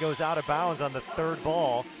it goes out of bounds on the 3rd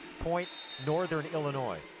ball. Point Northern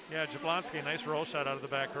Illinois. Yeah, Jablonski, nice roll shot out of the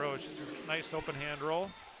back row. It's just a nice open hand roll,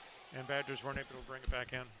 and Badgers weren't able to bring it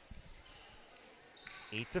back in.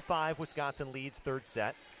 8-5, Wisconsin leads 3rd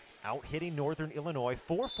set. Out hitting Northern Illinois,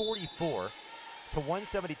 444 to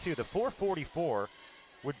 172. The 444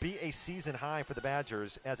 would be a season high for the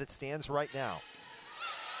Badgers as it stands right now.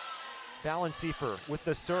 Balancey with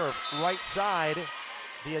the serve, right side,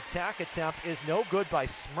 The attack attempt is no good by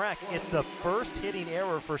Smrek. It's the first hitting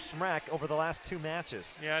error for Smrek over the last 2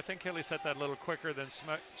 matches. Yeah, I think Hilly set that a little quicker than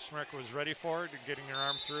Smrek was ready for it, getting her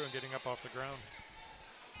arm through and getting up off the ground.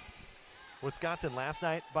 Wisconsin last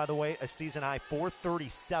night, by the way, a season high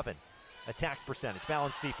 437 attack percentage.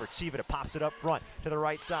 Balance for Chivita pops it up front to the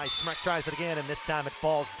right side. Smrek tries it again, and this time it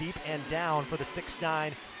falls deep and down for the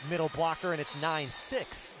 6'9" middle blocker, and it's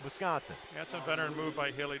 9-6 Wisconsin. That's a veteran move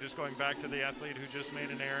by Hilly, just going back to the athlete who just made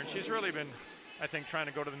an error. And she's really been, I think, trying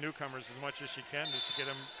to go to the newcomers as much as she can just to get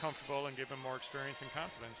them comfortable and give them more experience and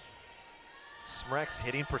confidence. Smrek's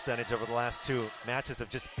hitting percentage over the last 2 matches have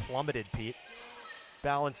just plummeted, Pete.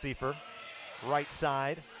 Balanceifer, right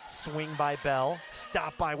side, swing by Bell,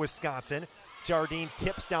 stop by Wisconsin. Jardine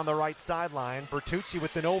tips down the right sideline. Bertucci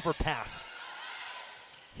with an overpass.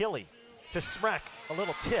 Hilly to Smrek, a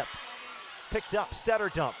little tip. Picked up, setter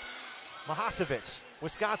dump. Mahasevic,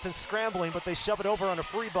 Wisconsin scrambling, but they shove it over on a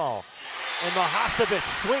free ball. And Mahasevic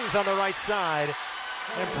swings on the right side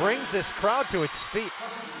and brings this crowd to its feet.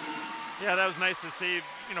 Yeah, that was nice to see,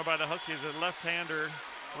 by the Huskies, a left-hander,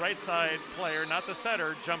 right side player, not the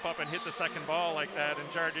setter, jump up and hit the second ball like that. And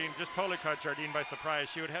Jardine just totally caught Jardine by surprise.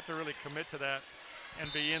 She would have to really commit to that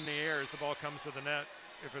and be in the air as the ball comes to the net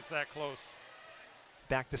if it's that close.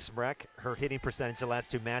 Back to Smrek. Her hitting percentage the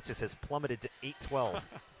last 2 matches has plummeted to .812.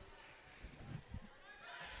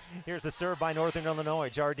 Here's the serve by Northern Illinois.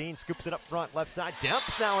 Jardine scoops it up front, left side.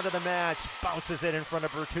 Demps now into the match. Bounces it in front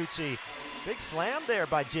of Bertucci. Big slam there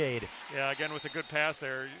by Jade. Yeah, again with a good pass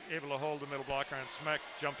there, able to hold the middle blocker on Smrek,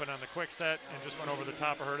 jumping on the quick set, and just went over the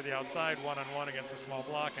top of her to the outside, one-on-one against a small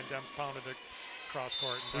block, and Demps pounded the cross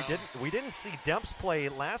court. We didn't see Demps play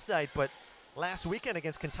last night, but last weekend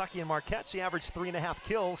against Kentucky and Marquette, she averaged 3.5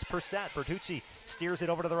 kills per set. Bertucci steers it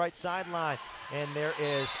over to the right sideline, and there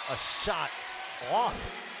is a shot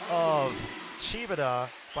off of Chivita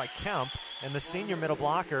by Kemp, and the senior middle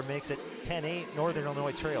blocker makes it 10-8. Northern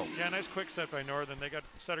Illinois trails. Yeah, nice quick set by Northern.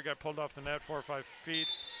 Setter got pulled off the net 4 or 5 feet,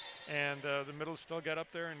 and the middle still got up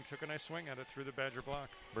there and took a nice swing at it through the Badger block.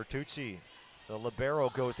 Bertucci, the libero,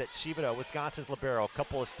 goes at Chivita, Wisconsin's libero. A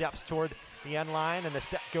couple of steps toward the end line, and the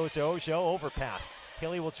set goes to Ojo, overpass.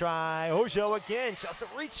 Hilly will try Ojo again, just to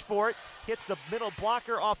reach for it. Hits the middle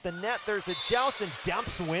blocker off the net. There's a joust, and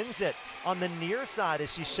Demps wins it on the near side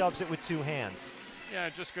as she shoves it with 2 hands. Yeah,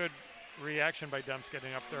 just good reaction by Demps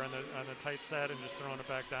getting up there on the tight set and just throwing it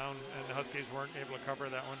back down, and the Huskies weren't able to cover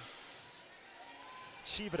that one.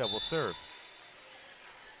 Chivita will serve.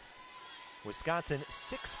 Wisconsin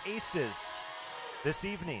 6 aces this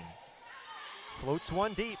evening. Floats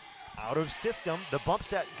one deep, out of system. The bump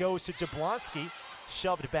set goes to Jablonski,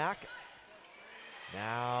 shoved back.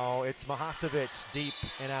 Now it's Mahasevic deep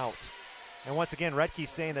and out. And once again, Redke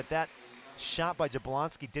saying that shot by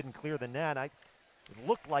Jablonski didn't clear the net. It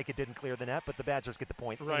looked like it didn't clear the net, but the Badgers get the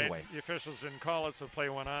point anyway. The officials didn't call it, so play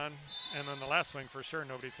went on. And then the last swing, for sure,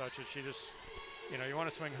 nobody touched it. She just, you want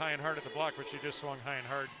to swing high and hard at the block, but she just swung high and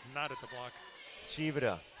hard, not at the block.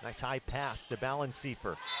 Chivita, nice high pass to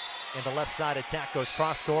Balanceifer. And the left side attack goes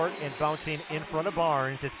cross court and bouncing in front of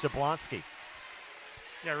Barnes. It's Jablonski.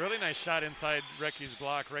 Yeah, really nice shot inside Recky's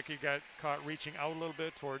block. Recky got caught reaching out a little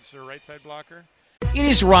bit towards her right side blocker. It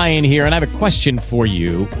is Ryan here, and I have a question for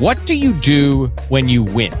you. What do you do when you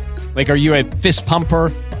win? Like, are you a fist pumper,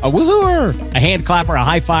 a woohooer, a hand clapper, a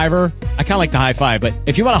high fiver? I kind of like the high five, but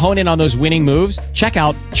if you want to hone in on those winning moves, check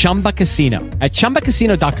out Chumba Casino. At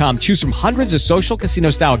ChumbaCasino.com, choose from hundreds of social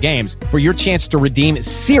casino-style games for your chance to redeem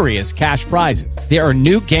serious cash prizes. There are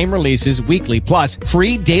new game releases weekly, plus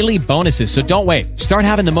free daily bonuses, so don't wait. Start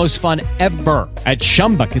having the most fun ever at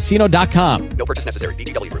ChumbaCasino.com. No purchase necessary.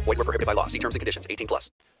 VGW. Void where prohibited by law. See terms and conditions. 18+.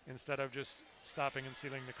 Instead of just stopping and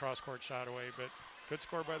sealing the cross-court shot away, but good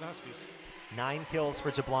score by the Huskies. 9 kills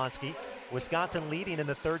for Jablonski. Wisconsin leading in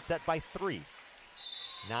the third set by 3.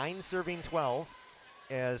 9 serving 12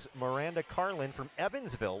 as Miranda Carlin from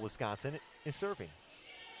Evansville, Wisconsin, is serving.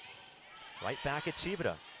 Right back at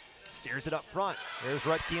Chivita. Steers it up front. There's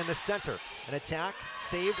Rutke in the center. An attack,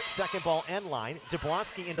 saved, second ball end line.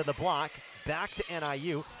 Jablonski into the block, back to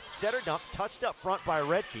NIU. Setter dump, touched up front by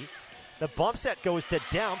Redke. The bump set goes to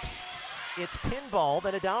Demps. It's pinball,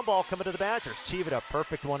 then a down ball coming to the Badgers. Chivita,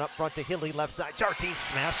 perfect one up front to Hilly, left side. Jardine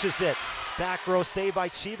smashes it. Back row save by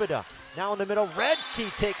Chivita. Now in the middle,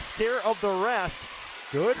 Redke takes care of the rest.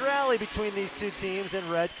 Good rally between these two teams, and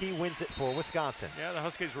Redke wins it for Wisconsin. Yeah, the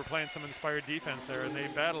Huskies were playing some inspired defense there, and they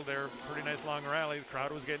battled their pretty nice long rally. The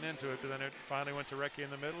crowd was getting into it, but then it finally went to Redke in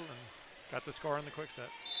the middle and got the score on the quick set.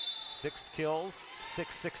 6 kills,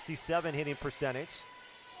 667 hitting percentage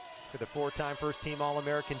for the 4-time first-team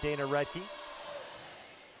All-American Dana Redke.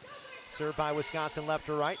 Served by Wisconsin left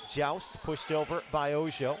to right. Joust pushed over by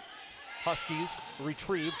Ojo. Huskies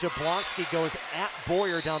retrieve. Jablonski goes at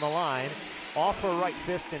Boyer down the line. Off her right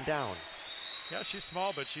fist and down. Yeah, she's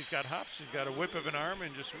small, but she's got hops. She's got a whip of an arm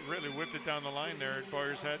and just really whipped it down the line there at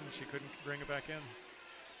Boyer's head, and she couldn't bring it back in.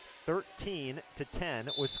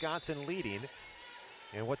 13-10, Wisconsin leading.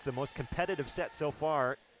 And what's the most competitive set so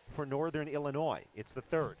far for Northern Illinois? It's the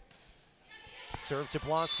third. Serve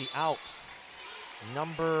Jablonski out.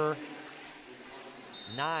 Number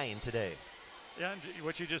 9 today. Yeah, and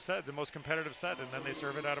what you just said, the most competitive set, and then they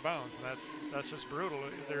serve it out of bounds, and that's just brutal.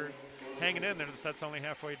 They're hanging in there. The set's only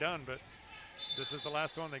halfway done, but this is the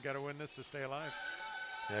last one. They got to win this to stay alive.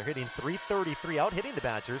 They're hitting 333, out hitting the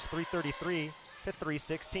Badgers, 333 to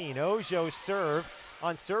 316. Ojo's serve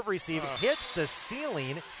on serve receive hits the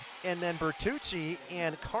ceiling, and then Bertucci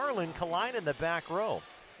and Carlin collide in the back row,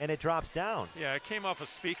 and it drops down. Yeah, it came off a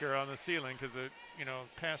speaker on the ceiling because the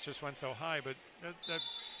pass just went so high, but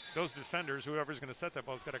those defenders, whoever's going to set that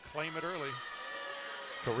ball, has got to claim it early.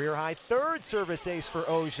 Career high third service ace for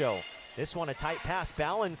Ojo. This one a tight pass.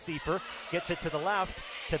 Ballensiefer gets it to the left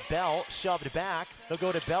to Bell, shoved back. They'll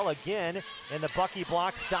go to Bell again, and the Bucky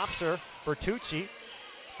block stops her. Bertucci,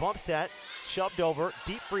 bump set, shoved over,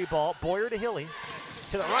 deep free ball. Boyer to Hilly.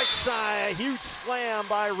 To the right side, huge slam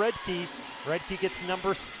by Redke. Redke gets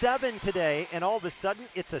number 7 today, and all of a sudden,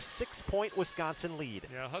 it's a 6-point Wisconsin lead.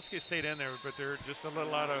 Yeah, Huskies stayed in there, but they're just a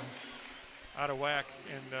little out of whack,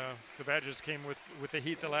 and the Badgers came with the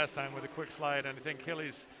heat the last time with a quick slide, and I think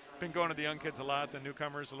Hilly's been going to the young kids a lot, the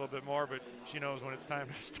newcomers a little bit more, but she knows when it's time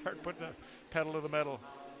to start putting the pedal to the metal,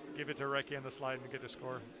 give it to Redke on the slide and get the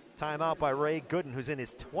score. Timeout by Ray Gooden, who's in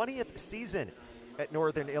his 20th season at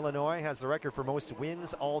Northern Illinois, has the record for most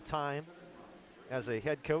wins all time as a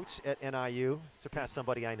head coach at NIU. Surpassed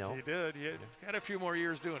somebody I know. He did. He got a few more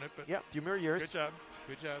years doing it. But yeah, a few more years. Good job.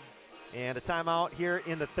 Good job. And a timeout here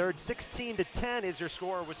in the third. 16-10 is your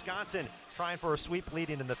score. Wisconsin trying for a sweep,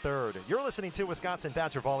 leading in the third. You're listening to Wisconsin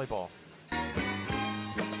Badger Volleyball.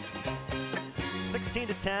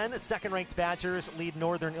 16-10, second-ranked Badgers lead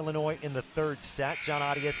Northern Illinois in the third set. John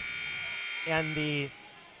Audius, and the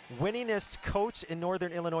winningest coach in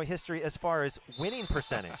Northern Illinois history as far as winning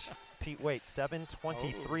percentage. Pete Waite,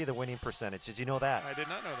 723 the winning percentage. Did you know that? I did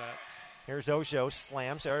not know that. Here's Ojo,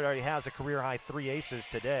 slams. Already has a career-high 3 aces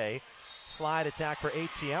today. Slide attack for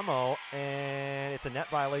ATMO, and it's a net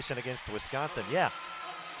violation against Wisconsin. Yeah.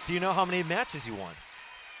 Do you know how many matches you won?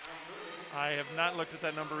 I have not looked at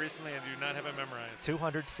that number recently and do not have it memorized.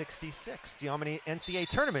 266. Do you know how many NCAA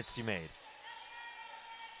tournaments you made?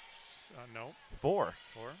 No. 4.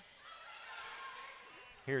 4.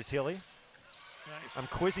 Here's Hilly. Nice. I'm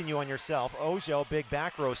quizzing you on yourself. Ojo, big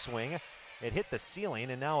back row swing. It hit the ceiling,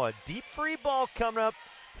 and now a deep free ball coming up,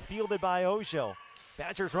 fielded by Ojo.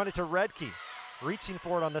 Badgers run it to Redke, reaching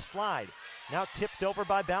for it on the slide. Now tipped over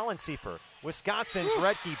by Ballensiefer. Wisconsin's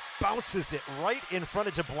Redke bounces it right in front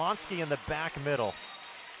of Jablonski in the back middle.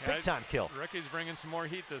 Big time kill. Redke's bringing some more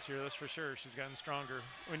heat this year, that's for sure. She's gotten stronger.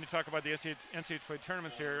 When you talk about the NCAA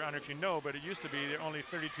tournaments here, I don't know if you know, but it used to be only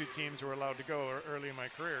 32 teams were allowed to go early in my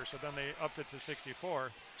career. So then they upped it to 64.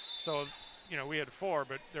 So, we had 4,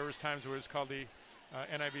 but there was times where it was called the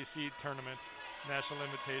NIBC tournament, National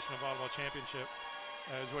Invitational Volleyball Championship,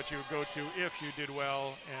 is what you would go to if you did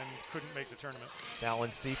well and couldn't make the tournament.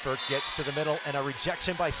 Ballensiefer gets to the middle, and a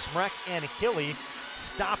rejection by Smrek and Hilly,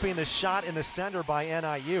 stopping the shot in the center by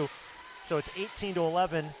NIU. So it's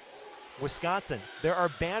 18-11 Wisconsin. There are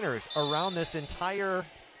banners around this entire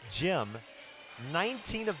gym,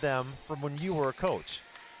 19 of them from when you were a coach.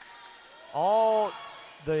 All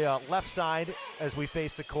the left side as we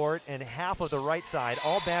face the court, and half of the right side,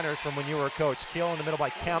 all banners from when you were a coach. Kill in the middle by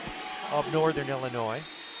Kemp of Northern Illinois.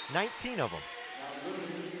 19 of them.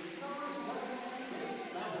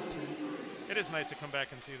 It is nice to come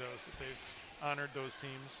back and see those, that they've honored those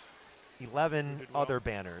teams. 11 other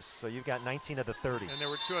banners, so you've got 19 of the 30. And there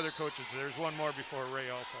were 2 other coaches. There's one more before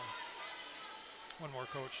Ray also. One more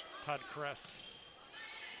coach, Todd Kress.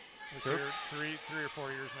 Was here 3 or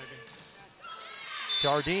 4 years maybe.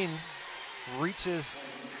 Jardine reaches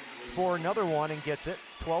for another one and gets it.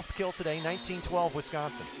 12th kill today, 19-12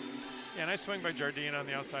 Wisconsin. Yeah, nice swing by Jardine on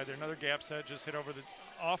the outside there. Another gap set, just hit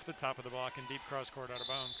off the top of the block and deep cross court out of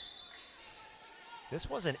bounds. This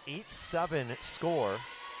was an 8-7 score.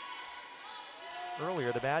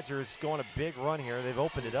 Earlier, the Badgers go on a big run here. They've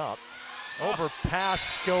opened it up.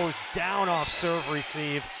 Overpass goes down off serve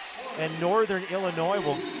receive, and Northern Illinois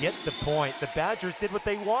will get the point. The Badgers did what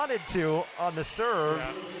they wanted to on the serve.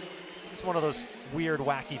 Yeah. It's one of those weird,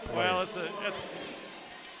 wacky plays. Well, it's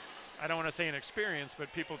I don't want to say an experience,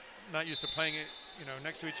 but people not used to playing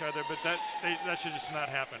next to each other, but that should just not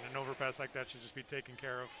happen. An overpass like that should just be taken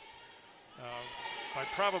care of by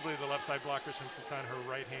probably the left side blocker since it's on her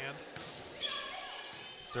right hand.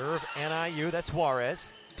 Serve NIU, that's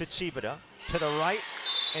Juarez to Chivita, to the right,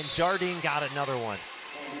 and Jardine got another one.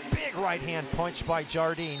 Big right hand punch by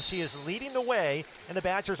Jardine. She is leading the way, and the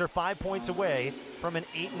Badgers are 5 points away from an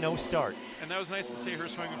 8-0 start. And that was nice to see her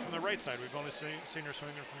swinging from the right side. We've only seen her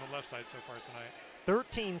swinging from the left side so far tonight.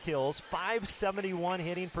 13 kills, 571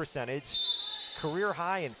 hitting percentage, career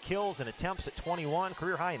high in kills and attempts at 21,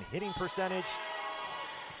 career high in hitting percentage.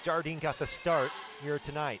 Jardine got the start here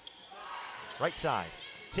tonight. Right side,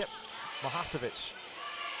 tip, Mahasevic.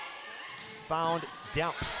 Found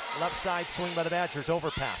Demps, left side swing by the Badgers,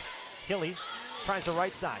 overpass. Hilly tries the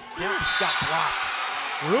right side. Demps got blocked.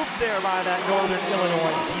 Roofed there by that Northern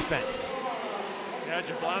Illinois defense. Yeah,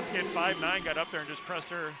 Jablonski at 5'9" got up there and just pressed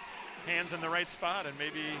her hands in the right spot, and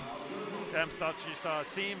maybe Demps thought she saw a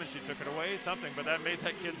seam and she took it away, something, but that made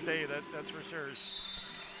that kid's day, that's for sure.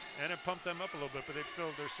 And it pumped them up a little bit, but they're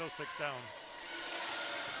still 6 down.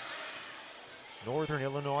 Northern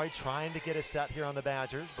Illinois trying to get a set here on the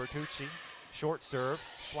Badgers. Bertucci, short serve,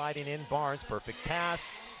 sliding in. Barnes, perfect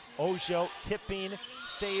pass. Ojo tipping,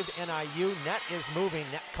 saved NIU. Net is moving.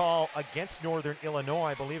 Net call against Northern Illinois.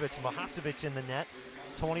 I believe it's Mahasevic in the net.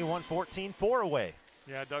 21-14, 4 away.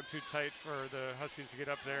 Yeah, dug too tight for the Huskies to get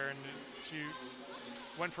up there, and she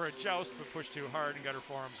went for a joust but pushed too hard and got her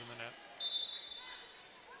forearms in the net.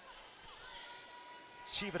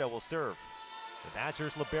 Chivita will serve. The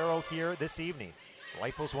Badgers libero here this evening.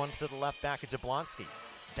 Rifles one to the left back of Jablonski.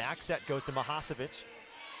 Back set goes to Mahasevic.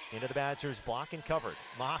 Into the Badgers block and covered.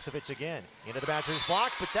 Mahasevic again. Into the Badgers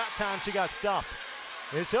block, but that time she got stuffed.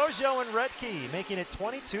 It's Ojo and Redkey making it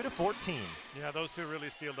 22-14. Yeah, those two really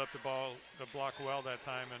sealed up the block well that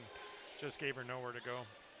time and just gave her nowhere to go.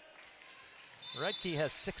 Redkey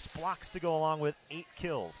has 6 blocks to go along with 8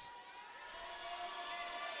 kills.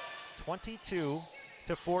 22-14.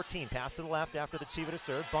 Pass to the left after the Chivita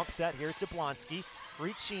serve. Bump set. Here's Jablonski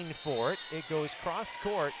reaching for it. It goes cross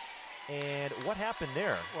court. And what happened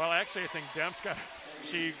there? Well, actually, I think Demps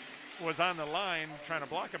she was on the line trying to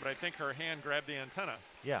block it, but I think her hand grabbed the antenna.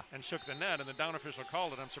 Yeah. And shook the net, and the down official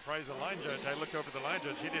called it. I'm surprised the line judge, I looked over the line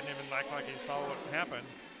judge, he didn't even act like he saw what happened,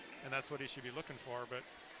 and that's what he should be looking for. But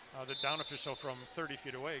the down official from 30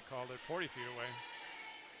 feet away called it 40 feet away.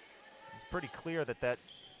 It's pretty clear that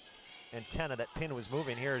antenna, that pin was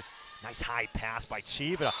moving. Here's nice high pass by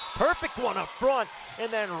Chivita. Perfect one up front.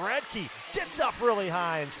 And then Redkey gets up really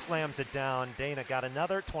high and slams it down. Dana got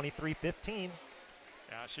another 23-15.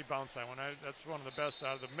 Yeah, she bounced that one. That's one of the best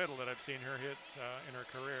out of the middle that I've seen her hit in her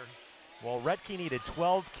career. Well, Redkey needed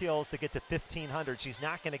 12 kills to get to 1,500. She's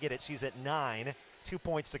not going to get it. She's at 9. 2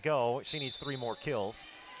 points to go. She needs 3 more kills.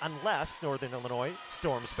 Unless Northern Illinois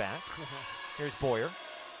storms back. Here's Boyer.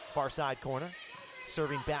 Far side corner.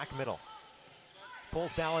 Serving back middle.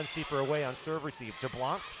 Pulls Balancey away on serve receive.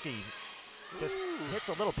 Jablonski just hits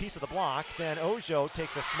a little piece of the block. Then Ojo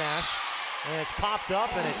takes a smash. And it's popped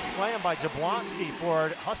up and it's slammed by Jablonski for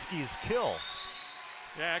Huskies' kill.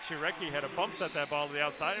 Yeah, actually, Redkey had a bump set that ball to the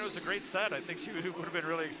outside. It was a great set. I think she would have been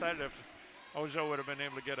really excited if Ojo would have been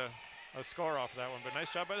able to get a score off of that one. But nice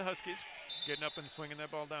job by the Huskies, getting up and swinging that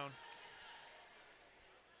ball down.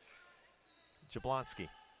 Jablonski.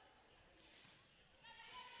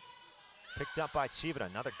 Picked up by Chivita.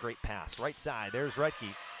 Another great pass. Right side. There's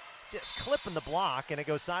Redkey. Just clipping the block, and it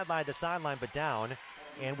goes sideline to sideline, but down.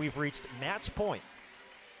 And we've reached match point.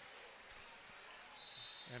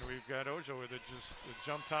 And we've got Ojo with just a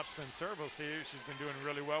jump top spin serve. We'll see. She's been doing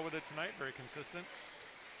really well with it tonight. Very consistent.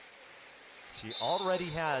 She already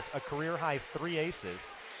has a career high 3 aces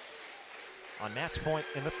on match point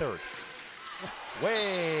in the third.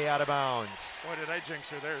 Way out of bounds. Boy, did I jinx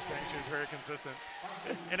her there, saying she was very consistent.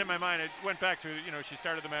 And in my mind, it went back to, she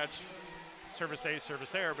started the match service ace,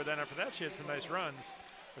 service error, but then after that she had some nice runs.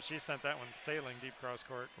 But she sent that one sailing deep cross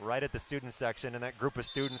court. Right at the student section, and that group of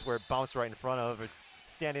students where it bounced right in front of her,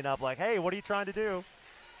 standing up like, hey, what are you trying to do?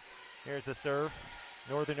 Here's the serve.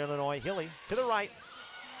 Northern Illinois, Hilly to the right.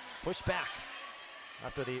 Push back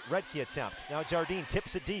after the Redkey attempt. Now Jardine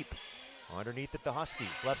tips it deep. Underneath at the Huskies.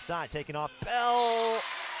 Left side taking off Bell.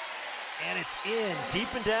 And it's in, deep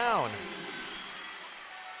and down.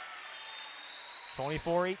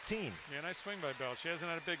 24-18. Yeah, nice swing by Bell. She hasn't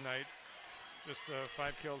had a big night. Just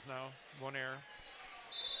 5 kills now, 1 error,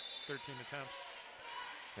 13 attempts.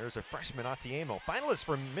 There's a freshman, Atiemo, finalist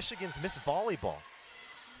for Michigan's Miss Volleyball.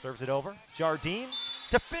 Serves it over. Jardine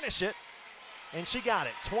to finish it. And she got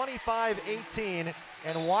it, 25-18.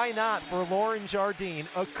 And why not for Lauren Jardine?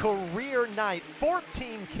 A career night,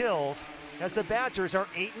 14 kills as the Badgers are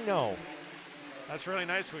 8-0. That's really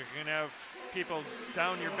nice. We can have people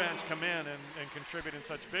down your bench come in and contribute in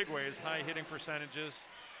such big ways, high hitting percentages.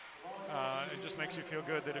 It just makes you feel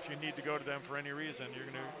good that if you need to go to them for any reason, you're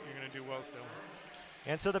gonna do well still.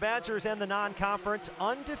 And so the Badgers end the non-conference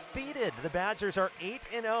undefeated. The Badgers are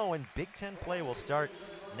 8-0, and Big Ten play will start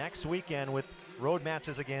next weekend with road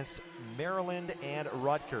matches against Maryland and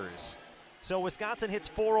Rutgers. So Wisconsin hits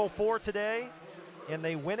 404 today, and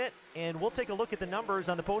they win it. And we'll take a look at the numbers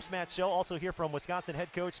on the post-match show. Also hear from Wisconsin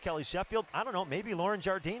head coach Kelly Sheffield. I don't know, maybe Lauren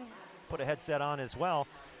Jardine put a headset on as well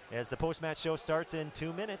as the post-match show starts in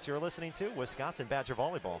 2 minutes. You're listening to Wisconsin Badger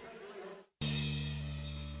Volleyball.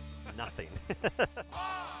 Nothing.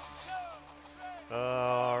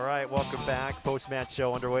 All right, welcome back. Post-match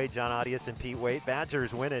show underway. John Audius and Pete Waite.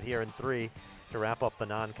 Badgers win it here in 3 to wrap up the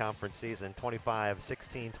non-conference season.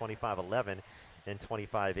 25-16, 25-11, and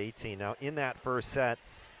 25-18. Now, in that first set,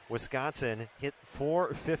 Wisconsin hit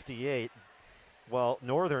 458. Well,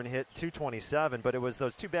 Northern hit 227, but it was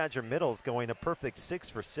those two Badger middles going a perfect 6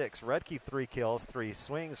 for 6. Redke 3 kills, 3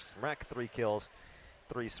 swings. Reck 3 kills,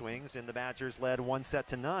 3 swings, and the Badgers led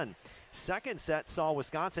 1-0. Second set saw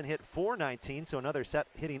Wisconsin hit 419, so another set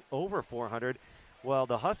hitting over 400. Well,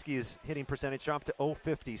 the Huskies hitting percentage dropped to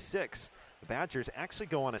 056. The Badgers actually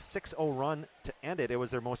go on a 6-0 run to end it. It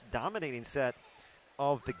was their most dominating set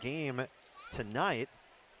of the game tonight,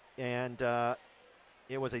 and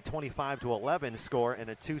it was a 25-11 score and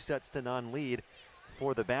a 2-0 lead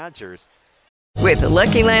for the Badgers. With the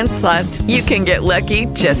Lucky Land Slots, you can get lucky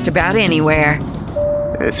just about anywhere.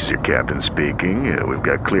 This is your captain speaking. We've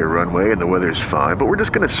got clear runway and the weather's fine, but we're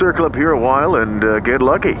just going to circle up here a while and get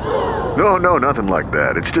lucky. No, nothing like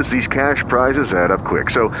that. It's just these cash prizes add up quick.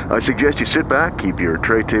 So I suggest you sit back, keep your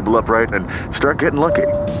tray table upright, and start getting lucky.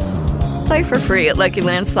 Play for free at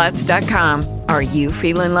LuckyLandSlots.com. Are you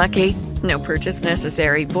feeling lucky? No purchase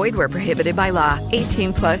necessary. Void where prohibited by law.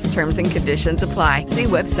 18+ terms and conditions apply. See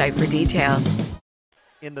website for details.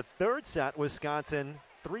 In the third set, Wisconsin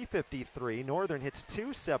 353. Northern hits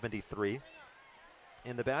 273.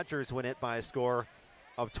 And the Badgers win it by a score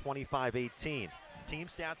of 25-18. Team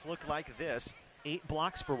stats look like this. 8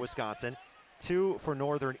 blocks for Wisconsin, 2 for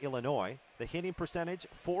Northern Illinois. The hitting percentage,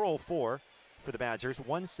 404 for the Badgers,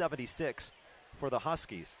 176 for the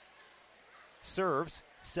Huskies. Serves,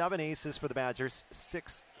 7 aces for the Badgers,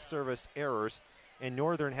 6 service errors. And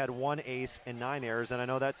Northern had 1 ace and 9 errors. And I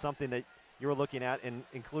know that's something that you were looking at, and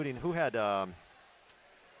including who had,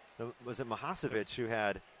 was it Mahasevich who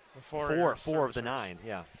had four of the 9?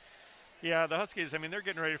 Yeah. Yeah, the Huskies, I mean, they're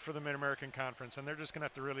getting ready for the Mid-American Conference, and they're just going to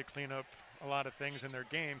have to really clean up a lot of things in their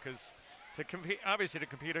game because to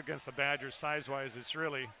compete against the Badgers size-wise, it's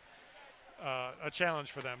really a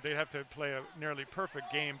challenge for them. They have to play a nearly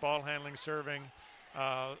perfect game, ball handling, serving,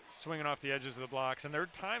 swinging off the edges of the blocks. And there are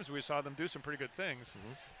times we saw them do some pretty good things.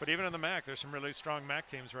 Mm-hmm. But even in the MAC, there's some really strong MAC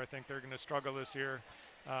teams where I think they're going to struggle this year.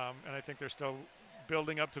 And I think they're still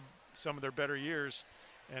building up to some of their better years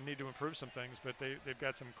and need to improve some things. But they've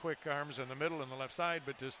got some quick arms in the middle and the left side,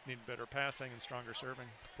 but just need better passing and stronger serving.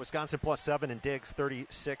 Wisconsin +7 in digs,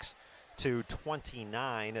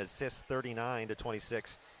 36-29. Assists,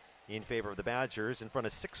 39-26 in favor of the Badgers. In front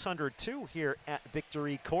of 602 here at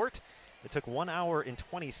Victory Court. It took 1 hour and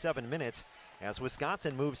 27 minutes as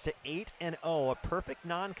Wisconsin moves to 8-0, a perfect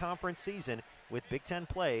non-conference season with Big Ten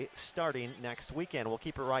play starting next weekend. We'll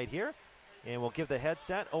keep it right here, and we'll give the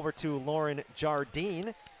headset over to Lauren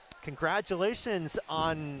Jardine. Congratulations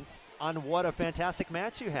on what a fantastic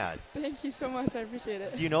match you had. Thank you so much. I appreciate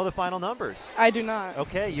it. Do you know the final numbers? I do not.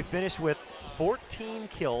 Okay, you finished with 14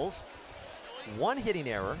 kills, 1 hitting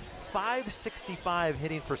error, 565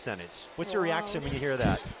 hitting percentage. What's your reaction when you hear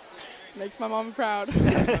that? Makes my mom proud.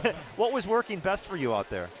 What was working best for you out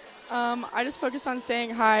there? I just focused on staying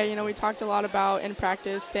high. You know, we talked a lot about in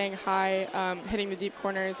practice staying high, hitting the deep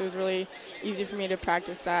corners. It was really easy for me to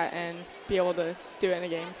practice that and be able to do it in a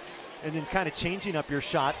game. And then kind of changing up your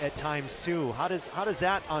shot at times too. How does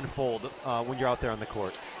that unfold when you're out there on the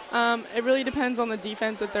court? It really depends on the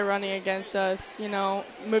defense that they're running against us. You know,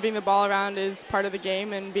 moving the ball around is part of the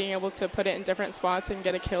game, and being able to put it in different spots and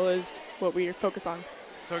get a kill is what we focus on.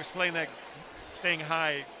 So explain that staying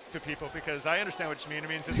high to people, because I understand what you mean. It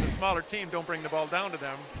means it's a smaller team, don't bring the ball down to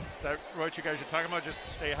them. Is that what you guys are talking about? Just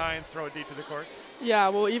stay high and throw it deep to the courts? Yeah,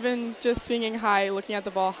 well, even just swinging high, looking at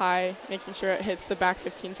the ball high, making sure it hits the back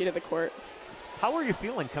 15 feet of the court. How were you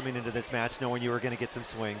feeling coming into this match, knowing you were going to get some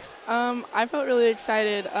swings? I felt really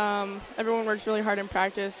excited. Everyone works really hard in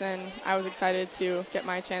practice, and I was excited to get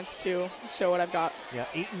my chance to show what I've got. Yeah,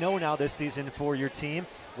 8-0 now this season for your team.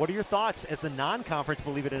 What are your thoughts as the non-conference,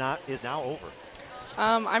 believe it or not, is now over?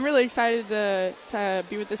 I'm really excited to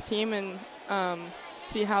be with this team and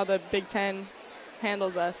see how the Big Ten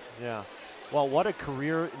handles us. Yeah. Well, what a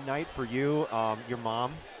career night for you. Your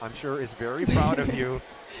mom, I'm sure, is very proud of you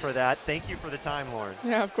for that. Thank you for the time, Lauren.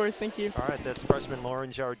 Yeah, of course. Thank you. All right, that's freshman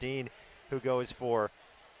Lauren Jardine, who goes for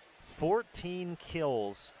 14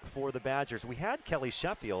 kills for the Badgers. We had Kelly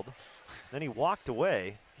Sheffield, then he walked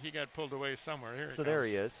away. He got pulled away somewhere. Here So there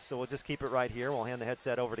he is. So we'll just keep it right here. We'll hand the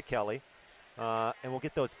headset over to Kelly, and we'll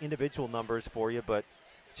get those individual numbers for you. But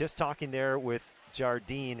just talking there with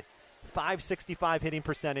Jardine, 565 hitting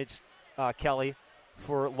percentage, Kelly,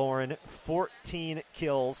 for Lauren. 14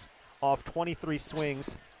 kills off 23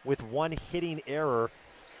 swings with 1 hitting error.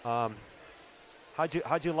 How'd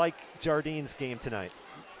you like Jardine's game tonight?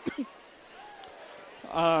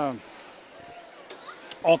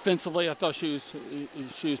 Offensively, I thought she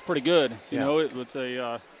was pretty good. You know, it was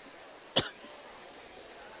a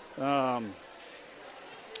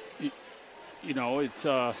it's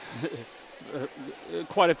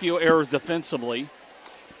quite a few errors defensively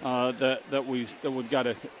that we've got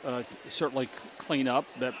to certainly clean up.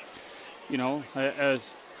 But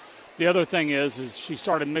as the other thing is she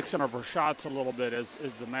started mixing up her shots a little bit as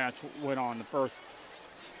the match went on. The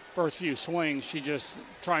first few swings, she just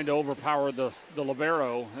trying to overpower the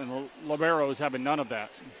libero, and the libero is having none of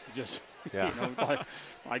that. Just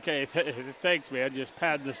like hey, thanks, man. Just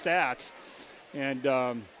pad the stats, and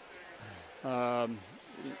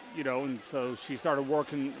and so she started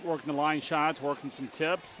working the line shots, working some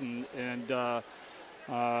tips, and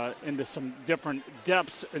into some different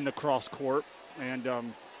depths in the cross court, and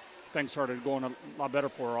things started going a lot better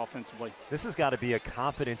for her offensively. This has got to be a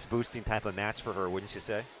confidence-boosting type of match for her, wouldn't you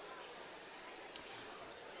say?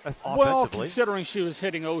 Well, considering she was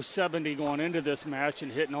hitting 070 going into this match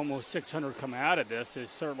and hitting almost 600 coming out of this, it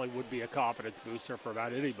certainly would be a confidence booster for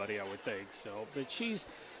about anybody, I would think. So, but she's,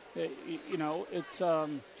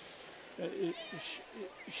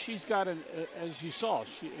 she's got as you saw,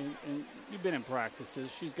 and you've been in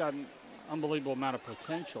practices, she's got an unbelievable amount of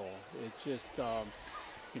potential. It just,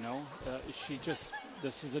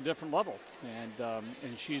 this is a different level,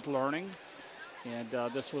 and she's learning, and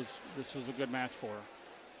this was a good match for her.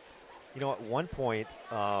 At one point,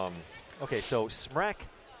 so Smrek,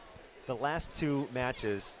 the last 2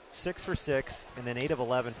 matches, 6 for 6, and then 8 of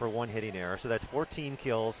 11 for 1 hitting error. So that's 14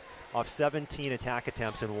 kills off 17 attack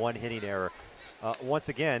attempts and 1 hitting error. Once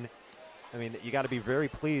again, I mean, you got to be very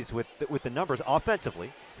pleased with the numbers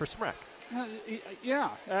offensively for Smrek. Yeah,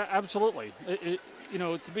 absolutely.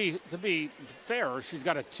 To be fair, she's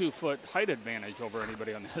got a 2-foot height advantage over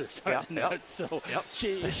anybody on the other side of the net. So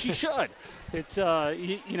she should. It's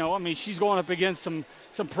she's going up against some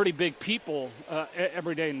pretty big people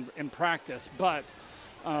every day in practice. But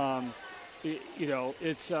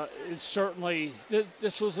it's certainly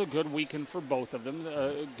this was a good weekend for both of them.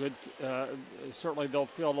 Certainly they'll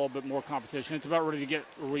feel a little bit more competition. It's about ready to get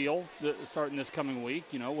real starting this coming week.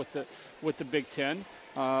 With the Big Ten.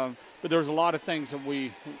 But there's a lot of things that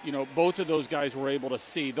both of those guys were able to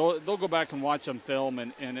see. They'll go back and watch on film,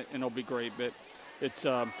 and it'll be great. But it's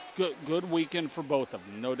a good weekend for both of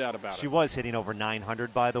them, no doubt about it. She was hitting over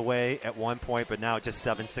 900, by the way, at one point, but now just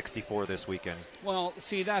 764 this weekend. Well,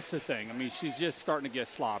 see, that's the thing. I mean, she's just starting to get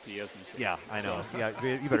sloppy, isn't she? Yeah, I know. Yeah,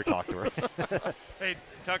 you better talk to her. Hey,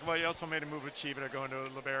 talk about you also made a move with Chivita going to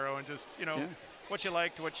libero, and just, what you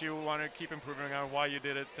liked, what you want to keep improving on, why you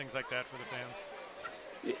did it, things like that for the fans.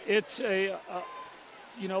 It's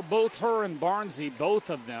both her and Barnesy,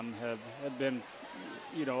 both of them have been,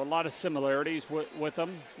 a lot of similarities with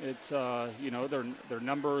them. It's, their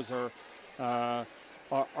numbers are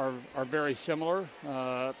very similar.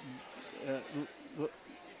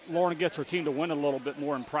 Lauren gets her team to win a little bit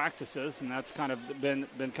more in practices, and that's kind of been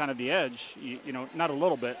kind of the edge. Not a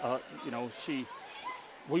little bit.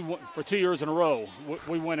 We won for 2 years in a row.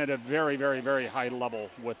 We win at a very, very, very high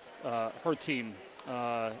level with her team.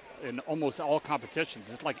 In almost all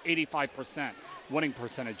competitions, it's like 85% winning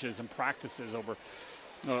percentages in practices over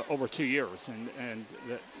 2 years, and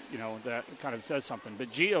that kind of says something.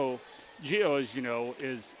 But Gio, as you know,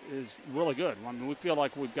 is really good. I mean, we feel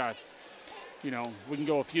like we've got, we can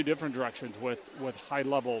go a few different directions with high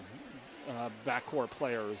level backcourt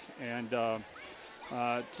players, and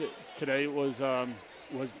today was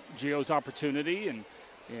Gio's opportunity, and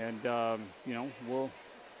we'll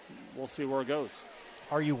see where it goes.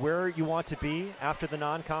 Are you where you want to be after the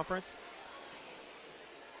non-conference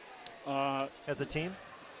as a team?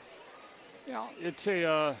 Yeah, it's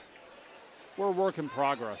we're a work in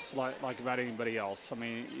progress, like about anybody else. I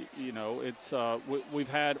mean, it's we've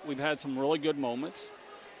had some really good moments.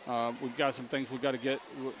 we've got some things we've got to get.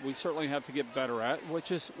 We certainly have to get better at,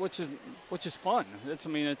 which is fun. It's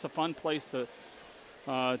a fun place to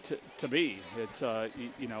be. It's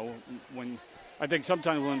when I think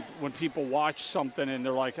sometimes when people watch something and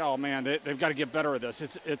they're like, oh man, they've got to get better at this.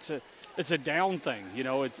 It's a down thing,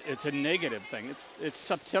 It's a negative thing. It's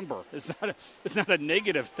September. It's not a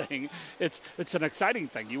negative thing. It's an exciting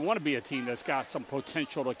thing. You want to be a team that's got some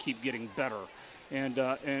potential to keep getting better, and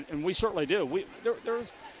we certainly do. There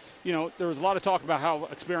was a lot of talk about how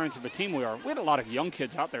experienced of a team we are. We had a lot of young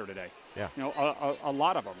kids out there today. Yeah. A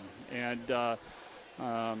lot of them, and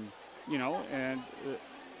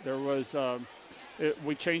there was.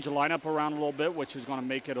 We changed the lineup around a little bit, which is going to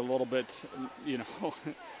make it a little bit,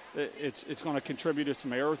 it's going to contribute to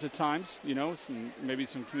some errors at times, maybe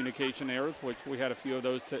some communication errors, which we had a few of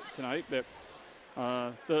those tonight. But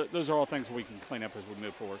those are all things we can clean up as we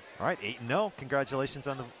move forward. All right, 8-0. Congratulations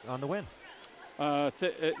on the win.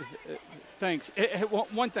 Thanks.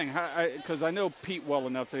 One thing, because I know Pete well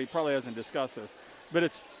enough that he probably hasn't discussed this, but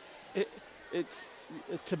it's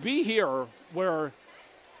to be here where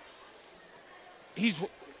he's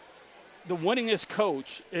the winningest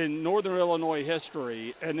coach in Northern Illinois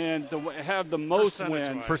history, and then to have the most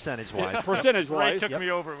wins. Percentage-wise. Percentage-wise. Ray took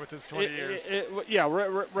me over with his 20 years.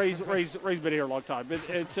 Ray's been here a long time.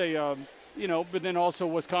 It's a, but then also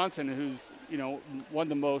Wisconsin, who's, won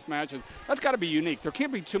the most matches. That's got to be unique. There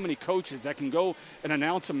can't be too many coaches that can go and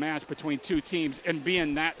announce a match between two teams and be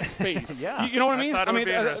in that space. Yeah. You know what I mean?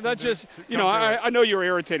 That just, I know you're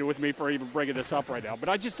irritated with me for even bringing this up right now, but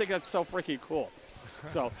I just think that's so freaking cool.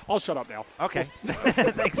 So I'll shut up now. Okay.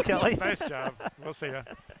 Thanks, Kelly. Nice job. We'll see you.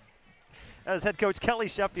 That was head coach Kelly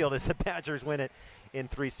Sheffield as the Badgers win it in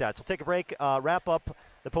 3 sets. We'll take a break, wrap up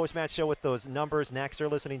the post-match show with those numbers next. You're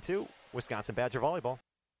listening to Wisconsin Badger Volleyball.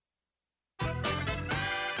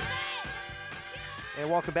 And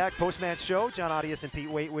welcome back. Post-match show. John Audius and Pete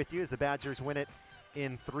Waite with you as the Badgers win it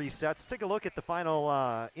in 3 sets. Let's take a look at the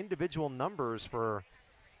final individual numbers for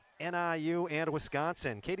NIU and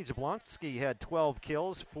Wisconsin. Katie Jablonski had 12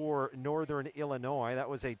 kills for Northern Illinois. That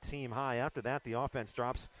was a team high. After that, the offense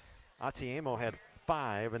drops. Atiemo had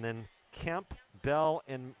 5, and then Kemp, Bell,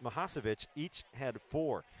 and Mahasevich each had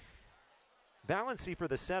 4. Balancy for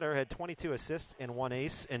the setter had 22 assists and 1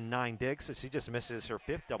 ace and 9 digs, so she just misses her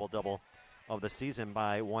 5th double-double of the season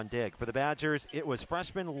by 1 dig. For the Badgers, it was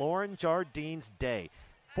freshman Lauren Jardine's day.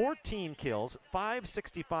 14 kills,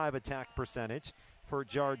 .565 attack percentage for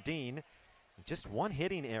Jardine, just 1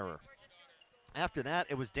 hitting error. After that,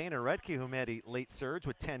 it was Dana Redke who made a late surge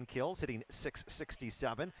with 10 kills, hitting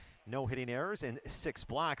 .667, no hitting errors, and 6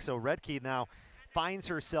 blocks. So Redke now finds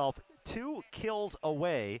herself 2 kills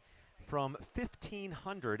away from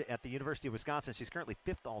 1,500 at the University of Wisconsin. She's currently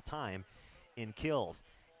 5th all-time in kills.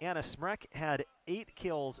 Anna Smrek had 8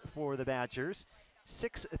 kills for the Badgers,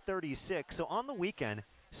 .636. So on the weekend,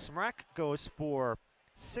 Smrek goes for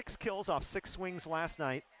 6 kills off 6 swings last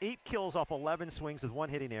night, 8 kills off 11 swings with 1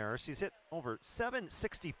 hitting error. She's hit over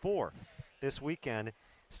 .764 this weekend,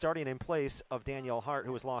 starting in place of Danielle Hart,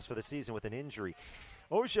 who was lost for the season with an injury.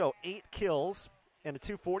 Ojo, 8 kills and a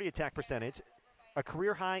 .240 attack percentage, a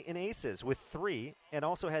career high in aces with 3, and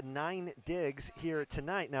also had 9 digs here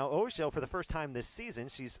tonight. Now, Ojo, for the first time this season,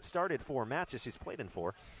 she's started 4 matches. She's played in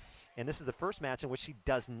 4, and this is the first match in which she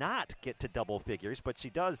does not get to double figures, but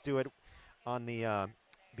she does do it on the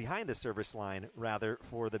behind the service line, rather,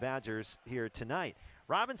 for the Badgers here tonight.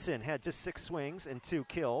 Robinson had just 6 swings and 2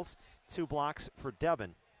 kills, 2 blocks for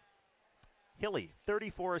Devon. Hilly,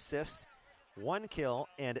 34 assists, 1 kill,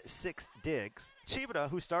 and 6 digs. Chivita,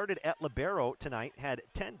 who started at libero tonight, had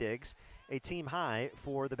 10 digs, a team high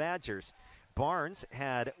for the Badgers. Barnes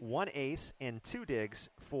had 1 ace and 2 digs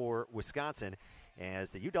for Wisconsin,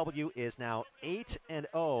 as the UW is now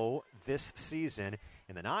 8-0 this season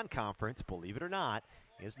in the non-conference, believe it or not,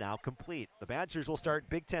 is now complete. The Badgers will start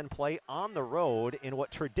Big Ten play on the road in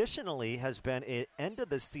what traditionally has been an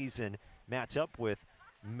end-of-the-season matchup with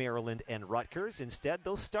Maryland and Rutgers. Instead,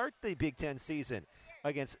 they'll start the Big Ten season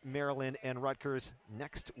against Maryland and Rutgers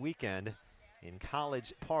next weekend in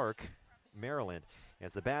College Park, Maryland,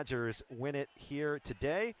 as the Badgers win it here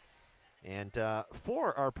today. And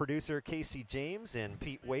for our producer, Casey James and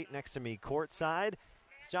Pete Waite next to me courtside,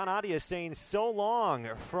 John Audius saying so long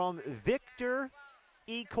from Victor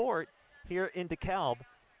E. Court here in DeKalb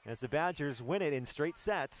as the Badgers win it in straight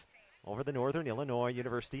sets over the Northern Illinois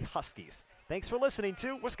University Huskies. Thanks for listening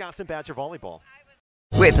to Wisconsin Badger Volleyball.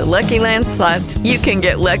 With the Lucky Land Slots, you can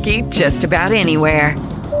get lucky just about anywhere.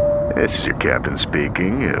 This is your captain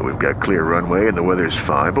speaking. We've got clear runway and the weather's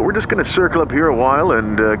fine, but we're just going to circle up here a while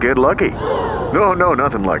and get lucky. No,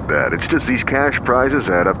 nothing like that. It's just these cash prizes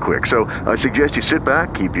add up quick. So I suggest you sit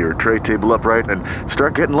back, keep your tray table upright, and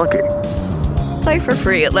start getting lucky. Play for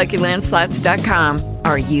free at LuckyLandSlots.com.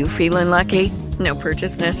 Are you feeling lucky? No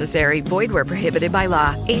purchase necessary. Void where prohibited by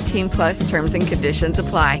law. 18+ terms and conditions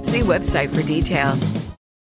apply. See website for details.